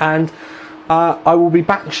 and I will be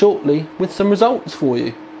back shortly with some results for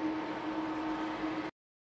you.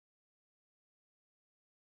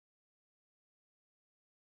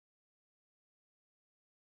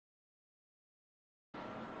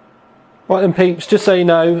 Right then peeps, just so you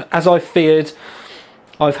know, as I feared,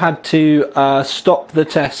 I've had to stop the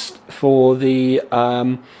test for the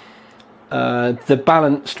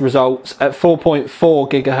balanced results at 4.4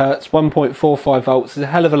 gigahertz, 1.45 volts. It's a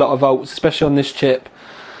hell of a lot of volts, especially on this chip.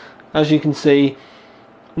 As you can see,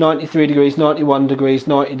 93 degrees, 91 degrees,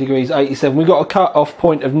 90 degrees, 87. We've got a cut-off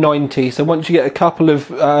point of 90. So once you get a couple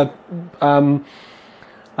of,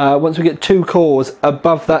 once we get two cores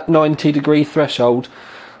above that 90 degree threshold,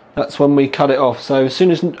 that's when we cut it off. So as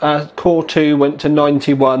soon as core 2 went to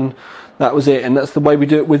 91, that was it, and that's the way we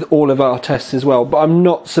do it with all of our tests as well. But I'm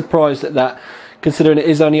not surprised at that, considering it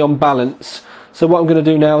is only on balance. So what I'm going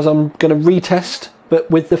to do now is I'm going to retest,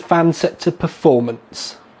 but with the fan set to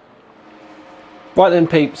performance. Right then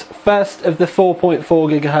peeps, first of the 4.4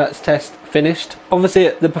 gigahertz test finished. Obviously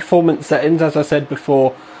at the performance settings, as I said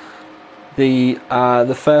before, the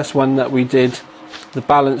first one that we did, the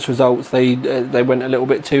balance results, they went a little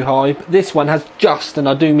bit too high. But this one has just, and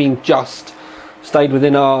I do mean just, stayed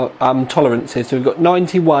within our tolerances. So we've got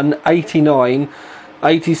 91, 89,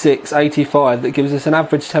 86, 85. That gives us an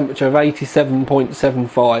average temperature of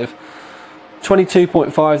 87.75.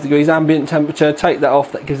 22.5 degrees ambient temperature. Take that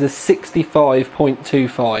off. That gives us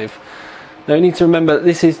 65.25. Now you need to remember that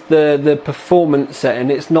this is the performance setting.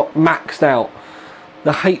 It's not maxed out.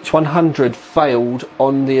 The H100 failed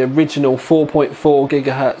on the original 4.4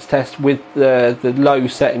 gigahertz test with the low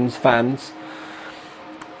settings fans,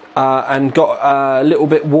 and got a little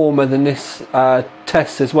bit warmer than this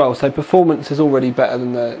test as well. So performance is already better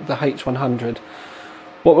than the H100.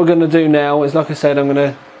 What we're going to do now is, like I said, I'm going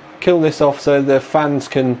to kill this off so the fans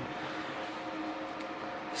can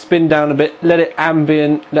spin down a bit, let it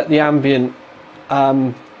ambient, let the ambient,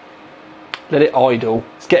 let it idle.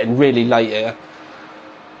 It's getting really late here.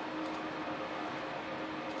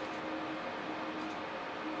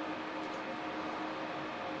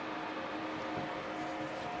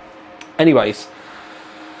 Anyways,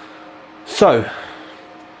 so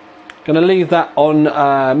going to leave that on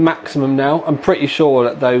maximum now. I'm pretty sure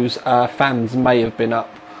that those fans may have been up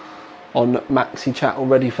on maxi chat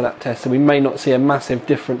already for that test, so we may not see a massive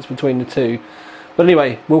difference between the two. But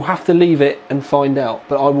anyway, we'll have to leave it and find out.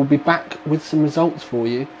 But I will be back with some results for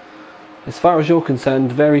you, as far as you're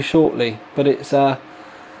concerned, very shortly. But it's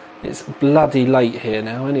bloody late here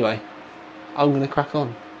now. Anyway, I'm going to crack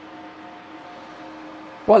on.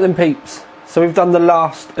 Right then, peeps, so we've done the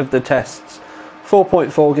last of the tests.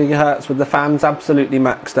 4.4 gigahertz with the fans absolutely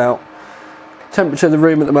maxed out. Temperature of the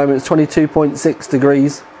room at the moment is 22.6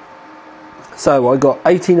 degrees. So I got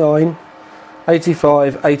 89,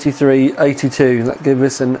 85, 83, 82. That gives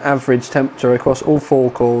us an average temperature across all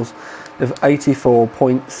 4 cores of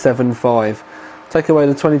 84.75. Take away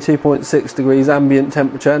the 22.6 degrees ambient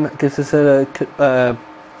temperature, and that gives us a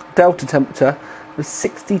delta temperature of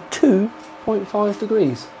 62.5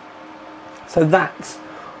 degrees. So that's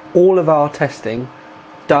all of our testing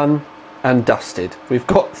done and dusted. We've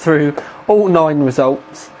got through all 9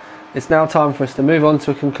 results. It's now time for us to move on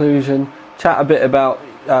to a conclusion, chat a bit about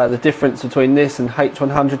the difference between this and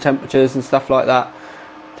H100 temperatures and stuff like that,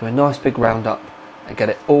 do a nice big roundup and get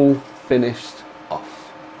it all finished off.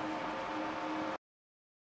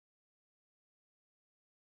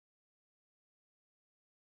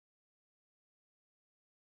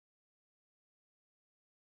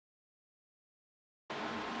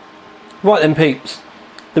 Right then, peeps,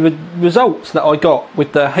 the results that I got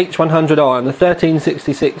with the H100i and the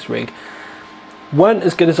 1366 rig weren't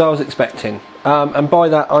as good as I was expecting, and by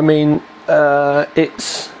that I mean I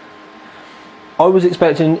was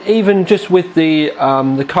expecting, even just with the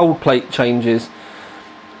cold plate changes,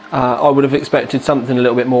 I would have expected something a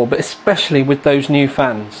little bit more, but especially with those new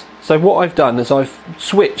fans. So what I've done is I've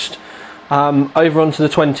switched over onto the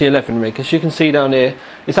 2011 rig. As you can see down here,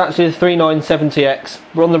 it's actually the 3970X.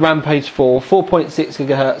 We're on the Rampage 4, 4.6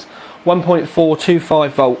 gigahertz,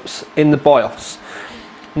 1.425 volts in the BIOS.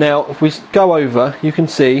 Now if we go over, you can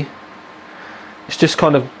see it's just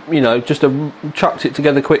kind of, you know, just chucked it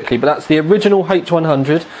together quickly, but that's the original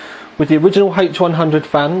H100 with the original H100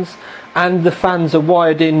 fans, and the fans are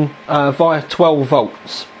wired in via 12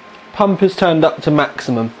 volts. Pump is turned up to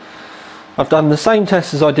maximum. I've done the same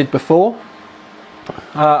test as I did before.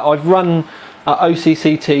 I've run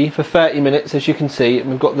OCCT for 30 minutes, as you can see, and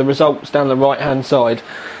we've got the results down the right hand side.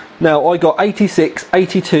 Now I got 86,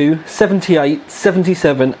 82, 78,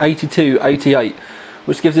 77, 82, 88,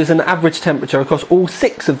 which gives us an average temperature across all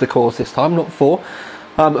 6 of the cores this time, not 4,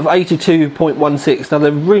 of 82.16. Now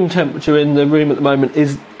the room temperature in the room at the moment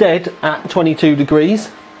is dead at 22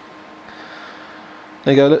 degrees.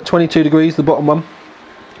 There you go, look, 22 degrees, the bottom one.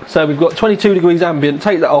 So we've got 22 degrees ambient.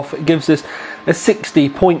 Take that off, it gives us a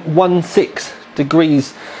 60.16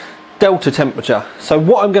 degrees delta temperature. So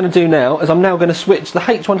what I'm going to do now is I'm now going to switch the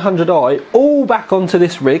H100i all back onto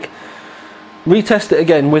this rig, retest it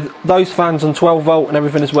again with those fans on 12 volt and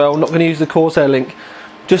everything as well. I'm not going to use the Corsair link,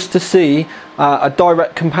 just to see a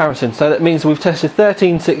direct comparison. So that means we've tested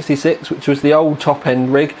 1366, which was the old top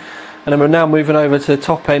end rig, and then we're now moving over to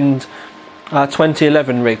top end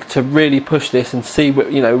 2011 rig to really push this and see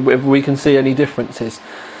what, you know, if we can see any differences.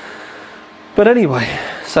 But anyway,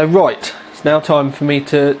 so right, it's now time for me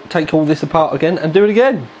to take all this apart again and do it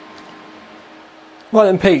again. Right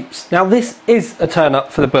then, peeps, now this is a turn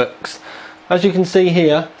up for the books. As you can see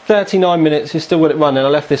here, 39 minutes, you've still got it running. I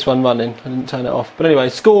left this one running, I didn't turn it off. But anyway,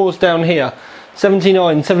 scores down here,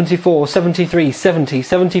 79, 74, 73, 70,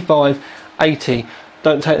 75, 80.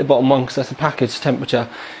 Don't take the bottom one because that's a package temperature.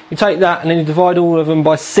 You take that and then you divide all of them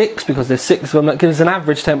by 6, because there's 6 of them. That gives an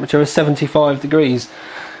average temperature of 75 degrees.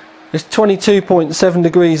 There's 22.7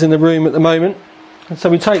 degrees in the room at the moment, and so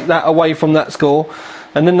we take that away from that score,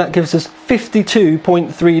 and then that gives us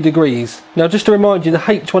 52.3 degrees. Now just to remind you, the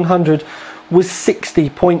H100 was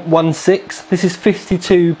 60.16. This is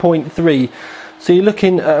 52.3. So you're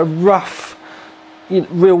looking at a rough,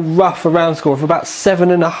 real rough around score of about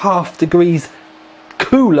 7.5 degrees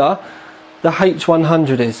cooler the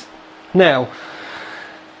H100 is. Now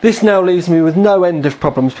this now leaves me with no end of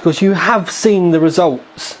problems, because you have seen the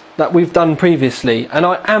results that we've done previously, and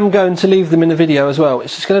I am going to leave them in the video as well.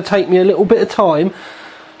 It's just going to take me a little bit of time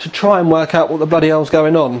to try and work out what the bloody hell's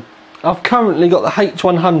going on. I've currently got the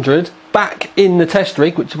H100 back in the test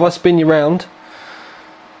rig, which if I spin you round,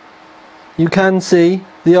 you can see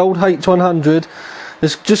the old H100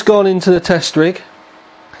 has just gone into the test rig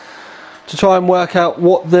to try and work out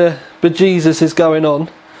what the bejesus is going on.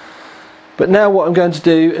 But now what I'm going to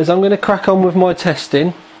do is I'm going to crack on with my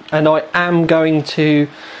testing, and I am going to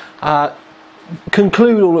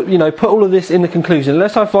conclude all, put all of this in the conclusion.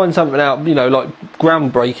 Unless I find something out, like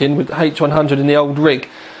groundbreaking with H100 in the old rig,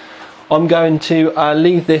 I'm going to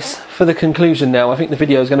leave this for the conclusion now. I think the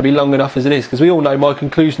video is going to be long enough as it is, because we all know my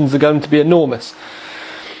conclusions are going to be enormous.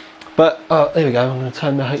 But there we go, I'm going to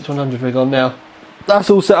turn the H100 rig on now. That's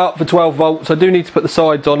all set up for 12 volts. I do need to put the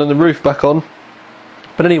sides on and the roof back on.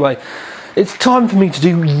 But anyway, it's time for me to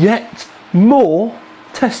do yet more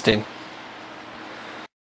testing.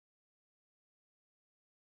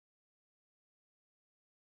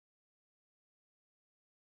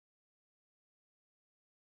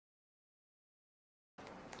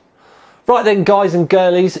 Right then, guys and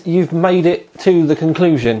girlies, you've made it to the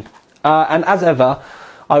conclusion. And as ever,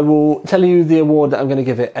 I will tell you the award that I'm going to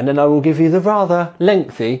give it, and then I will give you the rather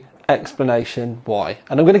lengthy explanation why.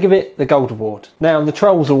 And I'm going to give it the gold award. Now, the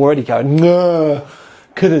trolls are already going, no,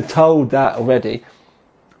 could have told that already.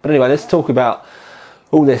 But anyway, let's talk about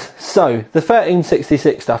all this. So, the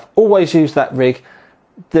 1366 stuff, always use that rig.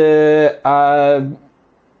 The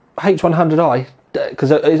H100i,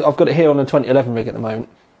 because I've got it here on the 2011 rig at the moment,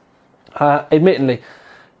 admittedly,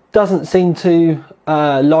 doesn't seem to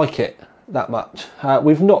like it that much.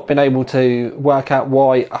 We've not been able to work out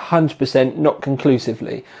why 100%, not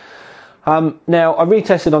conclusively. Now, I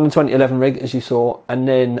retested on the 2011 rig, as you saw, and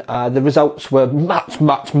then the results were much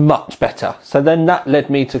better. So then that led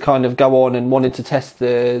me to kind of go on and wanted to test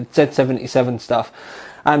the Z77 stuff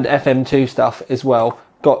and FM2 stuff as well.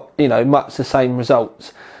 Got, much the same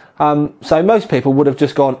results. So most people would have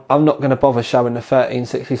just gone, I'm not going to bother showing the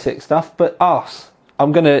 1366 stuff, but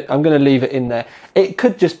I'm gonna leave it in there. It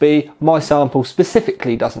could just be my sample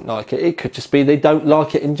specifically doesn't like it. It could just be they don't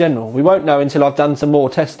like it in general. We won't know until I've done some more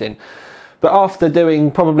testing. But after doing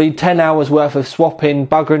probably 10 hours worth of swapping,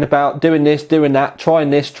 buggering about, doing this, doing that, trying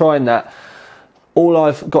this, trying that, all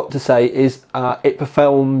I've got to say is it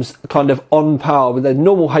performs kind of on par with the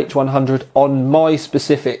normal H100 on my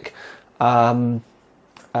specific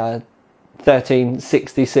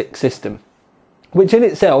 1366 system, which in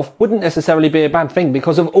itself wouldn't necessarily be a bad thing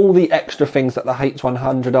because of all the extra things that the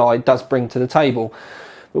H100i does bring to the table.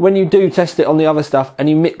 But when you do test it on the other stuff and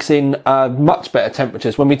you mix in much better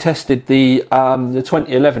temperatures, when we tested the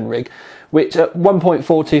 2011 rig, which at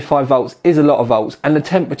 1.425 volts is a lot of volts, and the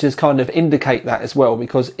temperatures kind of indicate that as well,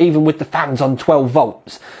 because even with the fans on 12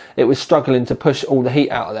 volts, it was struggling to push all the heat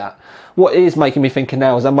out of that. What is making me thinking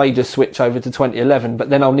now is I may just switch over to 2011, but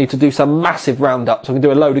then I'll need to do some massive roundup, so I can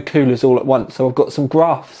do a load of coolers all at once, so I've got some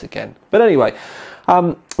graphs again. But anyway,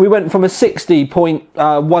 we went from a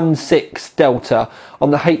 60.16 delta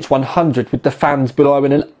on the H100 with the fans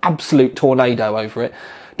blowing an absolute tornado over it,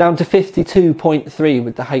 down to 52.3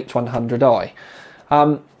 with the H100i.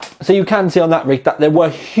 So you can see on that rig that there were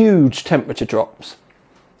huge temperature drops.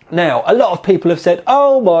 Now, a lot of people have said,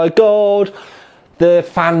 oh my god, the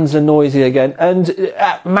fans are noisy again. And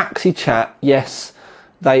at Maxi Chat, yes,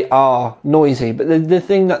 they are noisy. But the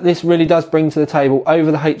thing that this really does bring to the table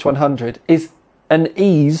over the H100 is an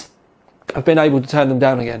ease of being able to turn them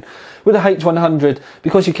down again. With the H100,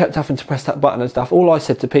 because you kept having to press that button and stuff, all I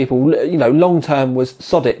said to people, long term was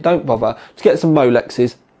sod it, don't bother. Just get some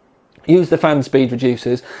Molexes, use the fan speed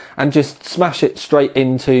reducers and just smash it straight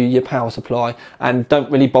into your power supply, and don't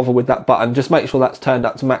really bother with that button. Just make sure that's turned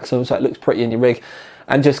up to maximum so it looks pretty in your rig,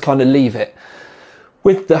 and just kind of leave it.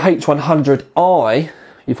 With the H100i,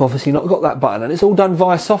 you've obviously not got that button, and it's all done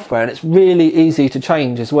via software, and it's really easy to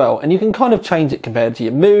change as well. And you can kind of change it compared to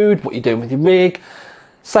your mood, what you're doing with your rig.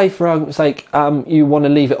 Say for argument's sake, you want to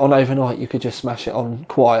leave it on overnight, you could just smash it on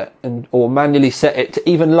quiet, or manually set it to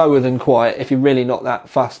even lower than quiet if you're really not that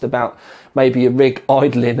fussed about maybe your rig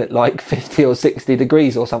idling at like 50 or 60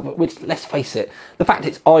 degrees or something, which, let's face it, the fact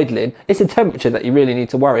it's idling, it's a temperature that you really need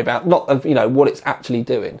to worry about, not of, what it's actually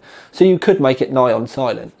doing. So you could make it nigh on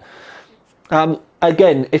silent.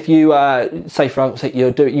 Again, if you say for instance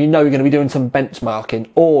you're going to be doing some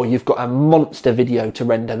benchmarking, or you've got a monster video to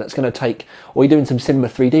render that's going to take, or you're doing some Cinema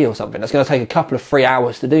 3D or something that's going to take a couple of 3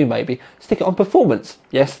 hours to do, maybe stick it on performance.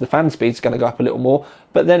 Yes, the fan speed's going to go up a little more,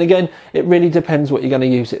 but then again, it really depends what you're going to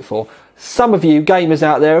use it for. Some of you gamers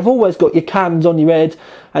out there have always got your cans on your head,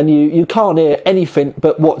 and you can't hear anything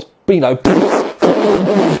but what's in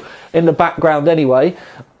the background anyway,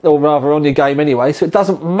 or rather on your game anyway, so it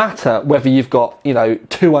doesn't matter whether you've got 200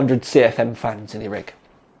 CFM fans in your rig.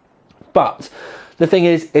 But the thing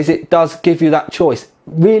is it does give you that choice.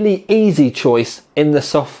 really easy choice in the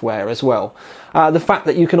software as well. The fact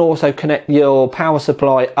that you can also connect your power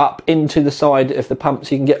supply up into the side of the pump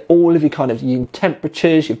so you can get all of your kind of your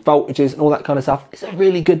temperatures, your voltages and all that kind of stuff, it's a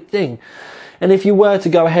really good thing. And if you were to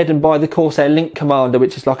go ahead and buy the Corsair Link Commander,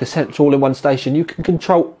 which is like a central all-in-one station, you can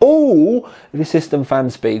control all of your system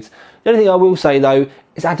fan speeds. The only thing I will say though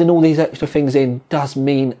is adding all these extra things in does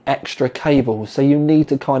mean extra cables, so you need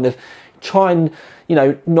to kind of try and, you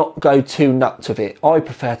know, not go too nuts with it. I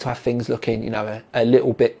prefer to have things looking, you know, a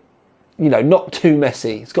little bit, you know, not too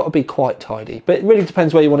messy. It's got to be quite tidy, but it really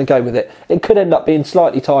depends where you want to go with it. It could end up being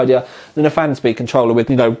slightly tidier than a fan speed controller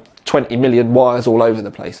with, you know, 20 million wires all over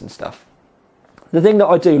the place and stuff. The thing that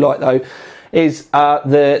I do like though is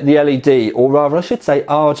the LED, or rather I should say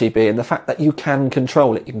RGB, and the fact that you can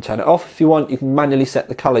control it. You can turn it off if you want, you can manually set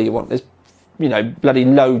the colour you want. There's, you know, bloody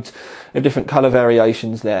loads of different colour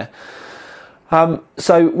variations there.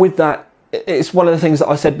 So with that, it's one of the things that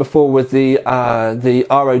I said before with the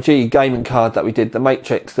ROG gaming card that we did, the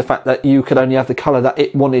Matrix, the fact that you could only have the colour that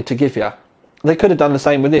it wanted to give you. They could have done the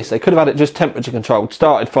same with this. They could have had it just temperature controlled,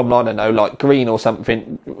 started from, I don't know, like green or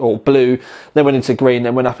something, or blue, then went into green,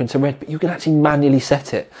 then went up into red, but you can actually manually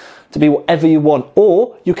set it to be whatever you want,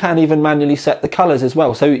 or you can even manually set the colours as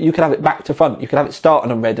well. So you can have it back to front, you can have it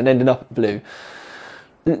starting on red and ending up blue.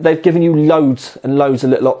 They've given you loads and loads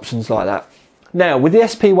of little options like that. Now, with the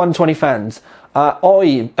SP120 fans,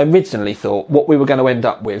 I originally thought what we were going to end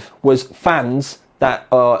up with was fans that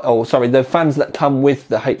are, the fans that come with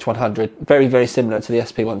the H100, very, very similar to the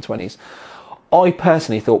SP120s. I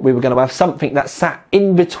personally thought we were going to have something that sat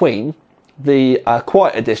in between the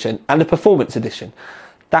Quiet Edition and the Performance Edition.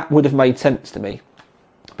 That would have made sense to me.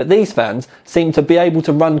 But these fans seem to be able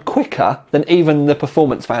to run quicker than even the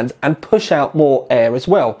Performance fans and push out more air as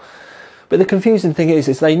well. But the confusing thing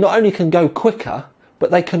is they not only can go quicker,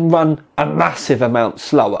 but they can run a massive amount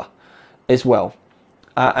slower as well.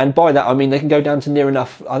 And by that I mean they can go down to near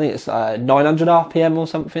enough, I think it's 900 RPM or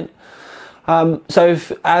something. So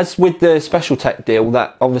as with the Special Tech deal,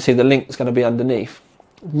 that obviously the link's going to be underneath,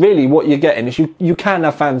 really what you're getting is you can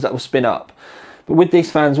have fans that will spin up. But with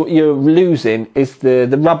these fans, what you're losing is the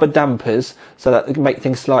rubber dampers, so that they can make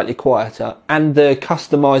things slightly quieter, and the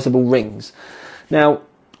customizable rings. Now,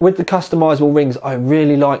 with the customizable rings, I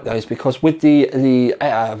really like those, because with the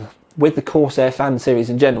Corsair fan series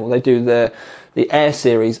in general, they do the Air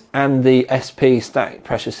series and the SP static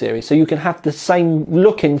pressure series, so you can have the same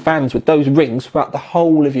looking fans with those rings throughout the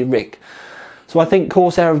whole of your rig. So I think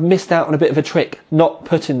Corsair have missed out on a bit of a trick not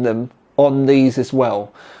putting them on these as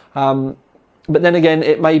well. But then again,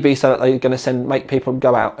 it may be so that they're going to make people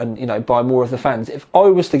go out and, you know, buy more of the fans. If I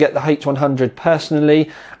was to get the H100 personally,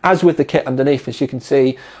 as with the kit underneath, as you can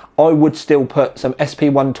see, I would still put some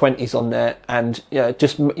SP120s on there and, you know,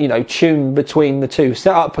 just, you know, tune between the two.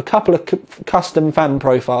 Set up a couple of custom fan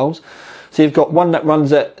profiles. So you've got one that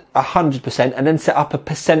runs at 100%, and then set up a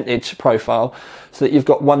percentage profile so that you've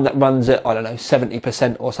got one that runs at, I don't know,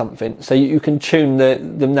 70% or something. So you can tune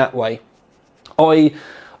them that way.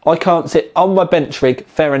 I can't sit on my bench rig,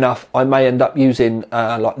 fair enough. I may end up using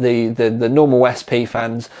like the normal SP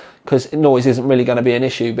fans, because noise isn't really going to be an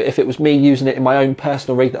issue. But if it was me using it in my own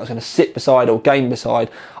personal rig that I was going to sit beside or game beside,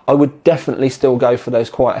 I would definitely still go for those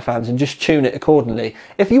quieter fans and just tune it accordingly.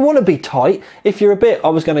 If you want to be tight, if you're a bit, I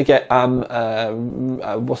was going to get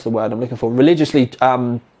what's the word I'm looking for? Religiously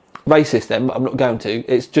racist. Then I'm not going to.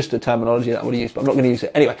 It's just a terminology that I would use, but I'm not going to use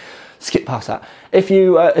it anyway. Skip past that. If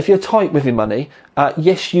you're tight with your money,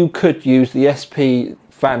 yes, you could use the SP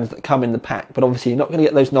fans that come in the pack, but obviously you're not going to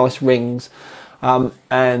get those nice rings,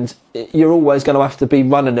 and you're always going to have to be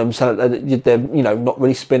running them so that they're, you know, not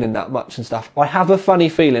really spinning that much and stuff. I have a funny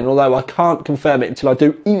feeling, although I can't confirm it until I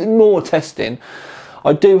do even more testing,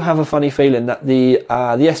 I do have a funny feeling that the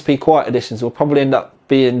SP Quiet Editions will probably end up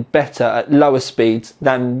being better at lower speeds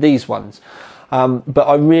than these ones. But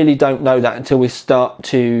I really don't know that until we start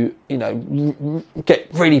to, you know, get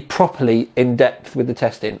really properly in depth with the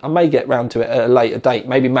testing. I may get round to it at a later date,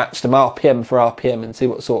 maybe match them RPM for RPM and see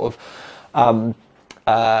what sort of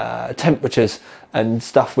temperatures and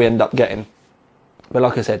stuff we end up getting. But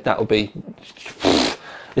like I said, that'll be,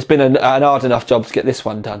 it's been an hard enough job to get this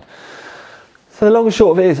one done. So the long and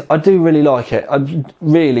short of it is, I do really like it. I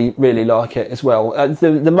really, really like it as well.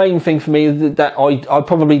 The main thing for me that I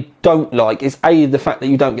probably don't like is the fact that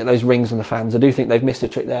you don't get those rings on the fans. I do think they've missed a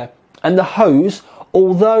trick there. And the hose,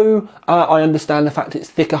 although I understand the fact it's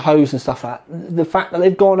thicker hose and stuff like that, the fact that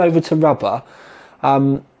they've gone over to rubber,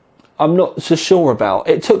 I'm not so sure about.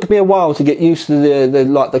 It took me a while to get used to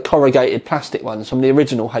the corrugated plastic ones from the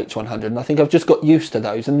original H100, and I think I've just got used to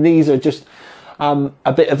those. And these are just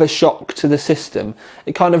a bit of a shock to the system.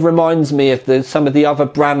 It kind of reminds me of some of the other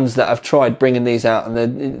brands that have tried bringing these out,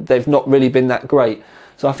 and they've not really been that great.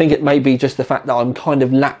 So I think it may be just the fact that I'm kind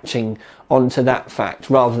of latching onto that fact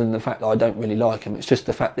rather than the fact that I don't really like them. It's just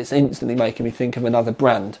the fact that it's instantly making me think of another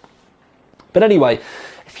brand. But anyway,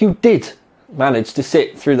 if you did manage to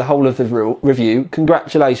sit through the whole of the review,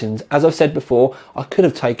 congratulations. As I've said before, I could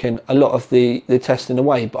have taken a lot of the testing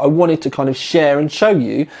away, but I wanted to kind of share and show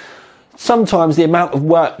you sometimes the amount of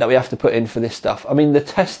work that we have to put in for this stuff. I mean, the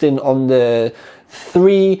testing on the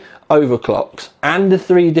 3 overclocks and the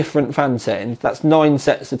 3 different fan settings, that's 9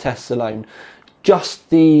 sets of tests alone. Just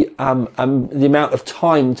the amount of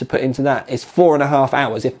time to put into that is 4.5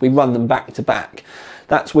 hours if we run them back to back.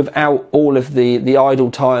 That's without all of the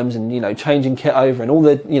idle times and, you know, changing kit over and all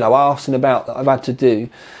the, you know, arsing about that I've had to do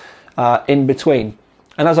in between.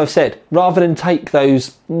 And as I've said, rather than take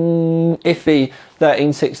those iffy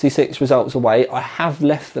 1366 results away, I have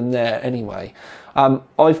left them there anyway.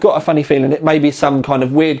 I've got a funny feeling it may be some kind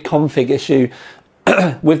of weird config issue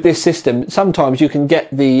with this system. Sometimes you can get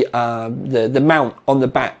the mount on the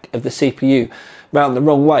back of the CPU round the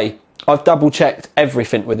wrong way. I've double checked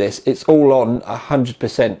everything with this. It's all on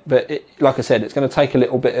 100%, but like I said, it's going to take a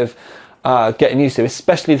little bit of getting used to,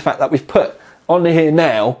 especially the fact that we've put on here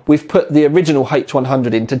now, we've put the original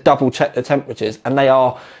H100 in to double check the temperatures, and they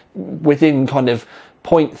are within kind of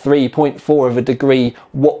 0.3, 0.4 of a degree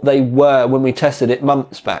what they were when we tested it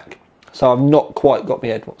months back. So I've not quite got my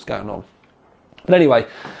head what's going on. But anyway,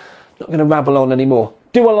 not going to rabble on anymore.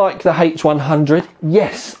 Do I like the H100?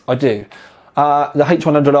 Yes, I do. The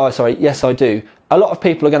H100i, sorry, yes I do. A lot of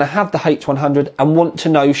people are going to have the H100 and want to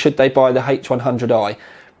know should they buy the H100i.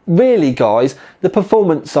 Really guys, the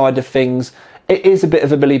performance side of things, it is a bit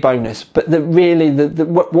of a Billy bonus, but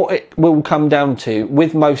what it will come down to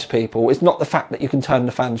with most people is not the fact that you can turn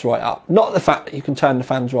the fans right up, not the fact that you can turn the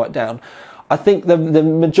fans right down. I think the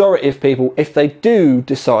majority of people, if they do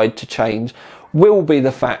decide to change, will be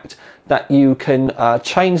the fact that you can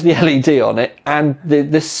change the LED on it, and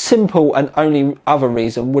the simple and only other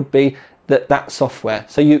reason would be that software.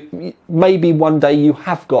 So you maybe one day you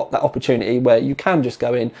have got that opportunity where you can just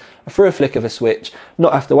go in through a flick of a switch,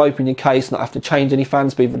 not have to open your case, not have to change any fan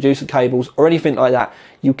speed reducer cables or anything like that.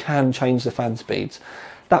 You can change the fan speeds.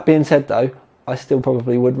 That being said though, I still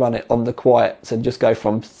probably would run it on the quiets and just go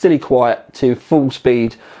from silly quiet to full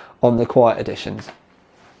speed on the quiet editions.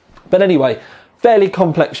 But anyway, fairly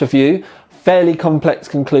complex review, fairly complex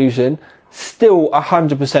conclusion, still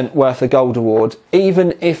 100% worth a gold award.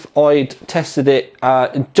 Even if I'd tested it,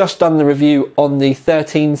 just done the review on the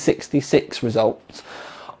 1366 results,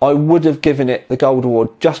 I would have given it the gold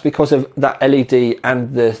award just because of that LED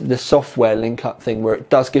and the software link up thing, where it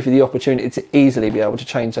does give you the opportunity to easily be able to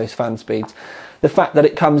change those fan speeds. The fact that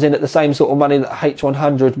it comes in at the same sort of money that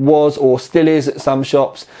H100 was or still is at some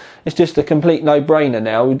shops, it's just a complete no-brainer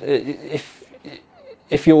now.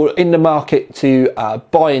 If you're in the market to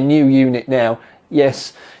buy a new unit now,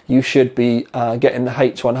 yes, you should be getting the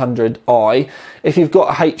H100i. If you've got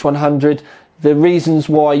a H100, the reasons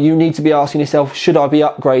why you need to be asking yourself, should I be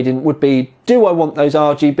upgrading, would be, do I want those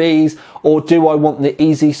RGBs or do I want the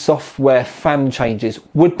easy software fan changes?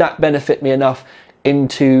 Would that benefit me enough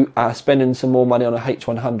into spending some more money on a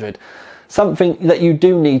H100? Something that you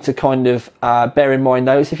do need to kind of bear in mind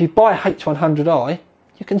though is if you buy a H100i,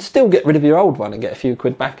 you can still get rid of your old one and get a few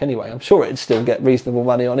quid back anyway. I'm sure it'd still get reasonable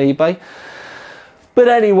money on eBay. But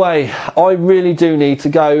anyway, I really do need to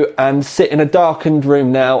go and sit in a darkened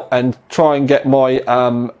room now and try and get my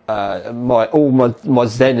my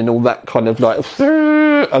zen and all that kind of like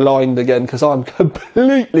aligned again, because I'm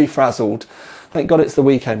completely frazzled. Thank God it's the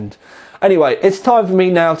weekend. Anyway, it's time for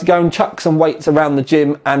me now to go and chuck some weights around the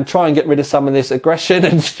gym and try and get rid of some of this aggression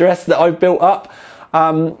and stress that I've built up.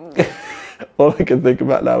 All I can think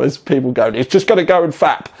about now is people going, it's just going to go and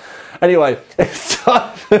fap. Anyway, it's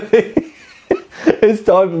time for me. It's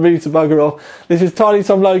time for me to bugger off. This is Tiny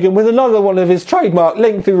Tom Logan with another one of his trademark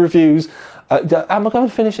lengthy reviews. Am I going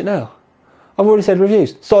to finish it now? I've already said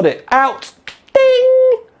reviews. Sod it. Out!